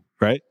cash flow.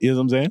 Right? You know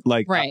what I'm saying?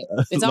 Right.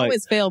 It's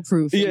always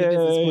fail-proof.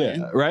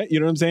 Yeah. Right? You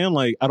know what I'm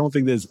saying? I don't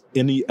think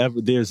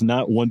there's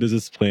not one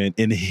business plan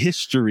in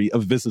history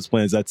of business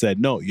plans that said,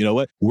 no, you know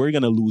what? We're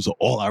going to lose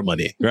all our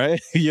money.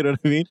 Right? You know what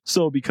I mean?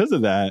 So because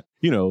of that,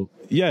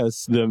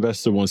 yes, the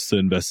investor wants to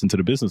invest into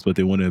the business, but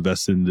they want to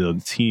invest in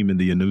the team and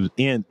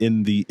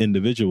in the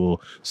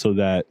individual, so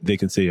that they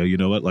can say, oh, you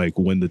know what?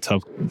 When the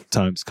tough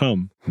times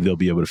come, they'll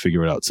be able to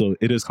figure it out. So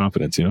it is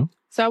confidence,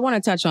 So I want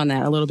to touch on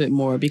that a little bit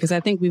more because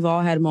I think we've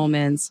all had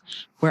moments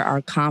where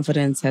our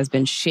confidence has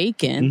been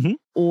shaken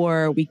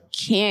or we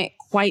can't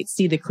quite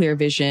see the clear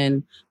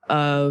vision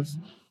of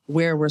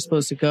where we're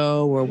supposed to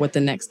go or what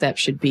the next step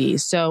should be.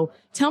 So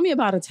tell me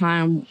about a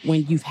time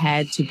when you've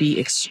had to be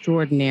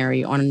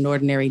extraordinary on an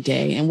ordinary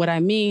day. And what I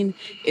mean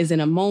is in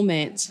a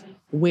moment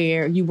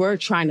where you were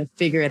trying to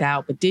figure it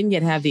out, but didn't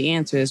yet have the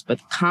answers,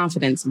 but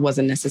confidence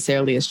wasn't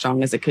necessarily as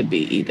strong as it could be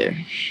either.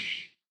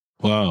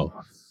 Wow.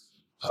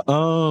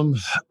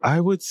 I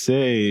would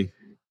say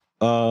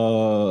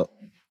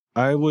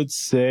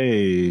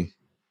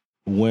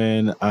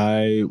when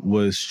I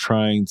was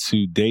trying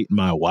to date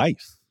my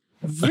wife.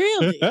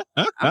 Really?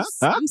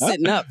 I'm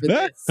sitting up for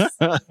this.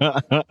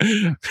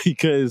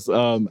 Because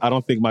I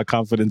don't think my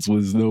confidence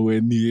was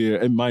nowhere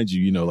near. And mind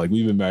you, like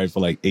we've been married for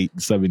like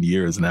 8-7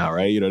 years now,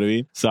 right? You know what I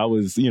mean? So I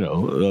was, a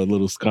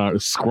little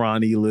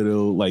scrawny,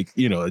 little like,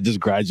 just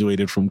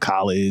graduated from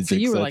college. So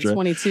you were like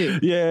 22.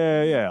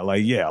 Yeah.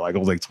 Like I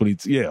was like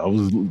 22. Yeah, I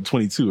was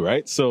 22,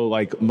 right? So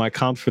like my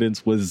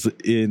confidence was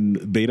in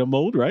beta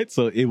mode, right?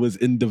 So it was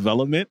in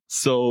development.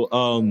 So,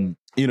 so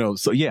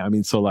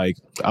like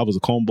I was a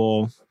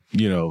cornball.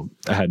 I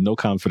had no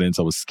confidence.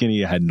 I was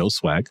skinny. I had no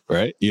swag,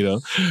 right?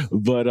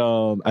 But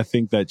I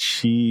think that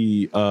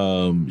she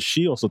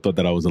also thought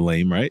that I was a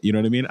lame, right? You know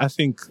what I mean? I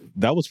think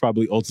that was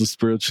probably also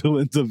spiritual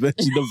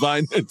intervention,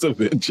 divine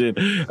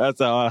intervention.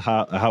 That's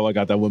how I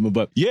got that woman.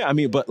 But yeah,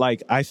 but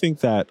like I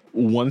think that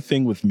one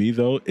thing with me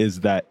though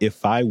is that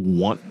if I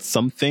want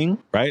something,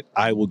 right,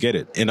 I will get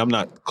it. And I'm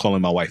not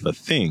calling my wife a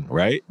thing,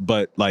 right?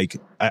 But like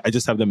I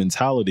just have the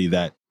mentality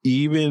that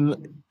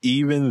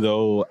even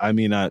though I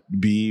may not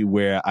be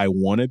where I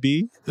want to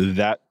be,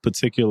 that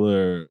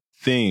particular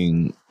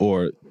thing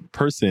or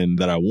person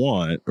that I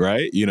want,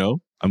 right?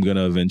 I'm going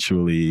to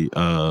eventually,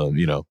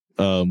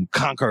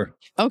 conquer.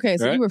 Okay,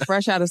 so right? You were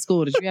fresh out of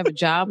school. Did you have a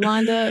job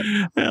lined up?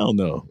 Hell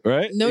no,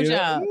 right? No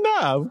job?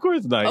 Nah, of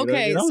course not.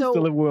 Okay, I was still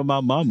living with my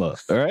mama,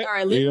 all right? All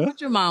right, living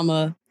with your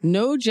mama,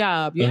 no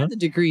job. You have the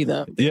degree,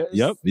 though.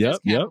 Yep. You have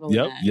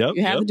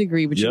the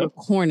degree, but you're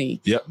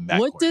corny. Yep.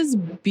 What does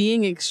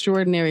being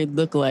extraordinary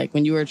look like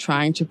when you are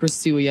trying to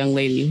pursue a young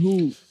lady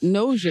who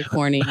knows you're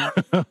corny,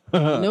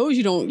 knows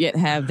you don't yet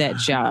have that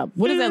job?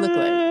 What does that look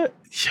like?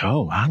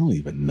 Yo, I don't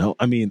even know.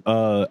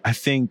 I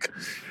think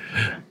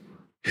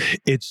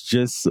it's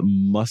just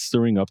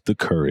mustering up the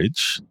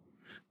courage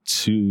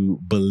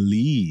to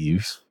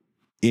believe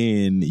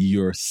in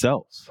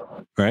yourself,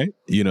 right?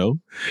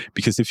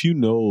 Because if you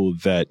know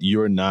that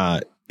you're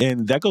not,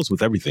 and that goes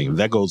with everything.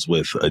 That goes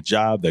with a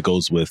job. That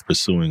goes with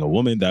pursuing a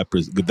woman. That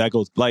goes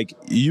like,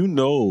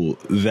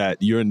 that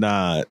you're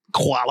not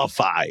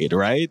qualified,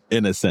 right?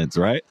 In a sense,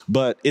 right?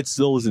 But it's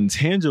those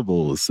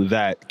intangibles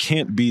that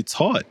can't be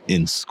taught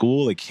in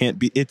school. It can't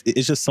be,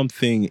 it's just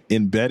something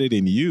embedded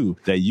in you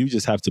that you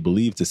just have to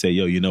believe to say,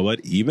 yo, you know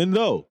what? Even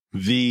though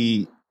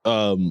the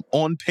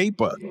on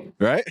paper,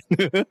 right?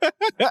 But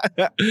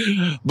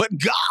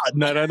God,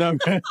 no.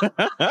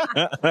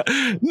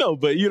 No,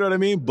 but you know what I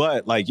mean?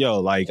 But like,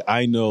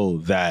 I know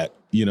that,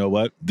 you know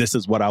what? This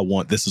is what I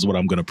want. This is what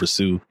I'm going to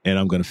pursue. And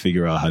I'm going to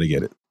figure out how to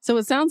get it. So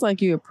it sounds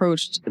like you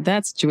approached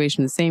that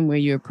situation the same way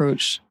you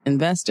approach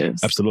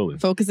investors. Absolutely.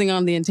 Focusing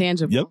on the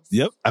intangibles.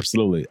 Yep.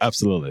 Absolutely.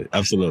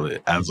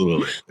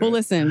 Well,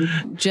 listen,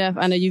 Jeff,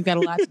 I know you've got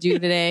a lot to do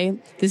today.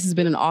 This has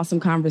been an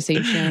awesome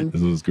conversation.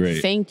 This was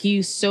great. Thank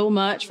you so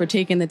much for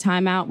taking the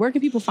time out. Where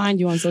can people find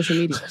you on social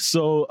media?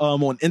 So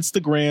on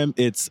Instagram,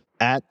 it's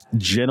at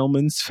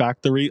Gentleman's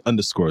Factory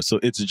 _.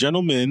 So it's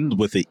gentleman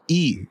with an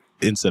E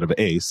instead of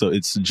A. So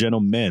it's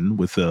gentlemen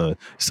with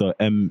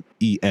MEN,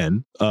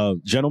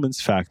 Gentleman's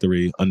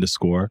Factory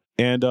 _.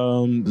 And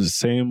the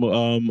same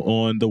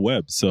on the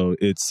web. So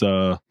it's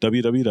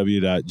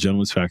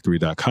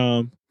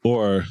www.gentlemansfactory.com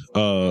or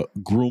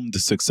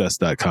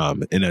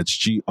groomedsuccess.com. And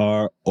that's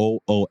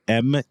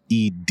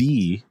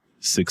GROOMED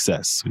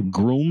success,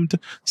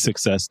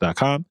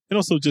 groomedsuccess.com. And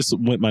also just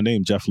with my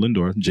name, Jeff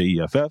Lindor,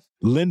 JEFF.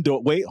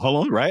 Lindor, wait,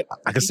 hold on, right?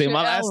 I can say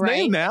my last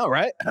name now,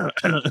 right?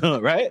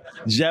 Right?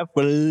 Jeff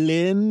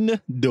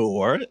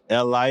Lindor,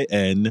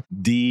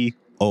 LINDOR.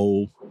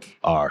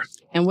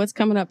 And what's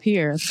coming up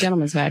here at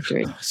Gentleman's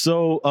Factory?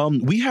 So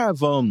we have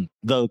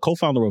the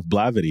co-founder of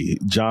Blavity,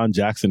 John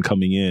Jackson,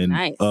 coming in,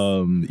 nice.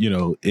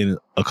 In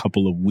a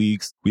couple of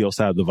weeks. We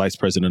also have the vice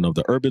president of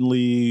the Urban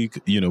League.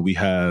 We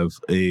have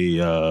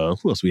who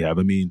else we have?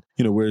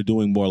 We're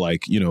doing more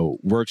like,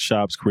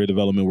 workshops, career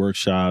development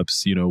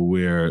workshops.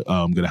 We're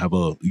going to have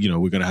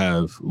we're going to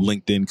have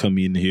LinkedIn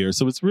coming in here.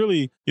 So it's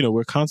really,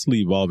 we're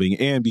constantly evolving.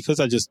 And because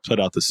I just put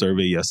out the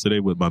survey yesterday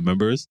with my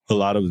members, a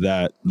lot of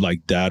that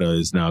like data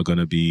is now going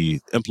to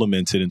be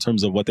implemented in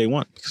terms of what they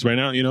want. Because right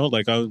now,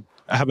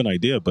 I have an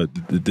idea, but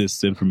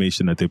this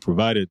information that they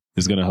provided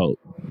is going to help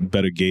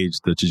better gauge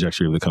the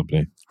trajectory of the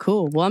company.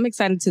 Cool. Well, I'm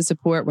excited to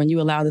support when you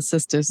allow the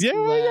sisters to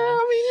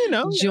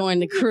join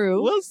the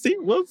crew. We'll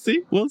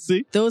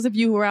see. Those of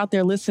you who are out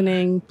there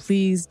listening,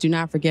 please do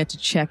not forget to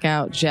check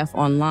out Jeff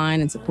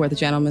online and support the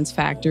Gentleman's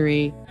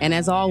Factory. And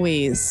as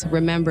always,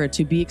 remember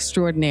to be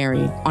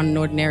extraordinary on an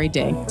ordinary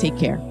day. Take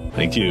care.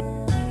 Thank you.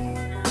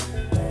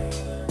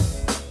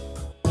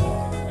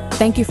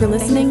 Thank you for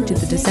listening to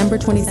the December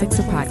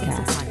 26er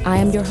podcast. I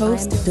am your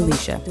host,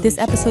 Delisha. This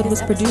episode was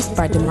produced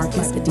by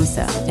DeMarcus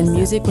Adisa, and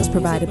music was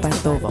provided by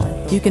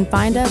Thovo. You can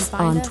find us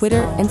on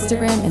Twitter,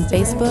 Instagram, and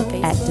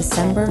Facebook at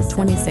December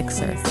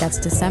 26er. That's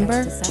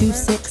December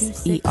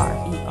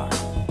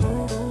 26ER.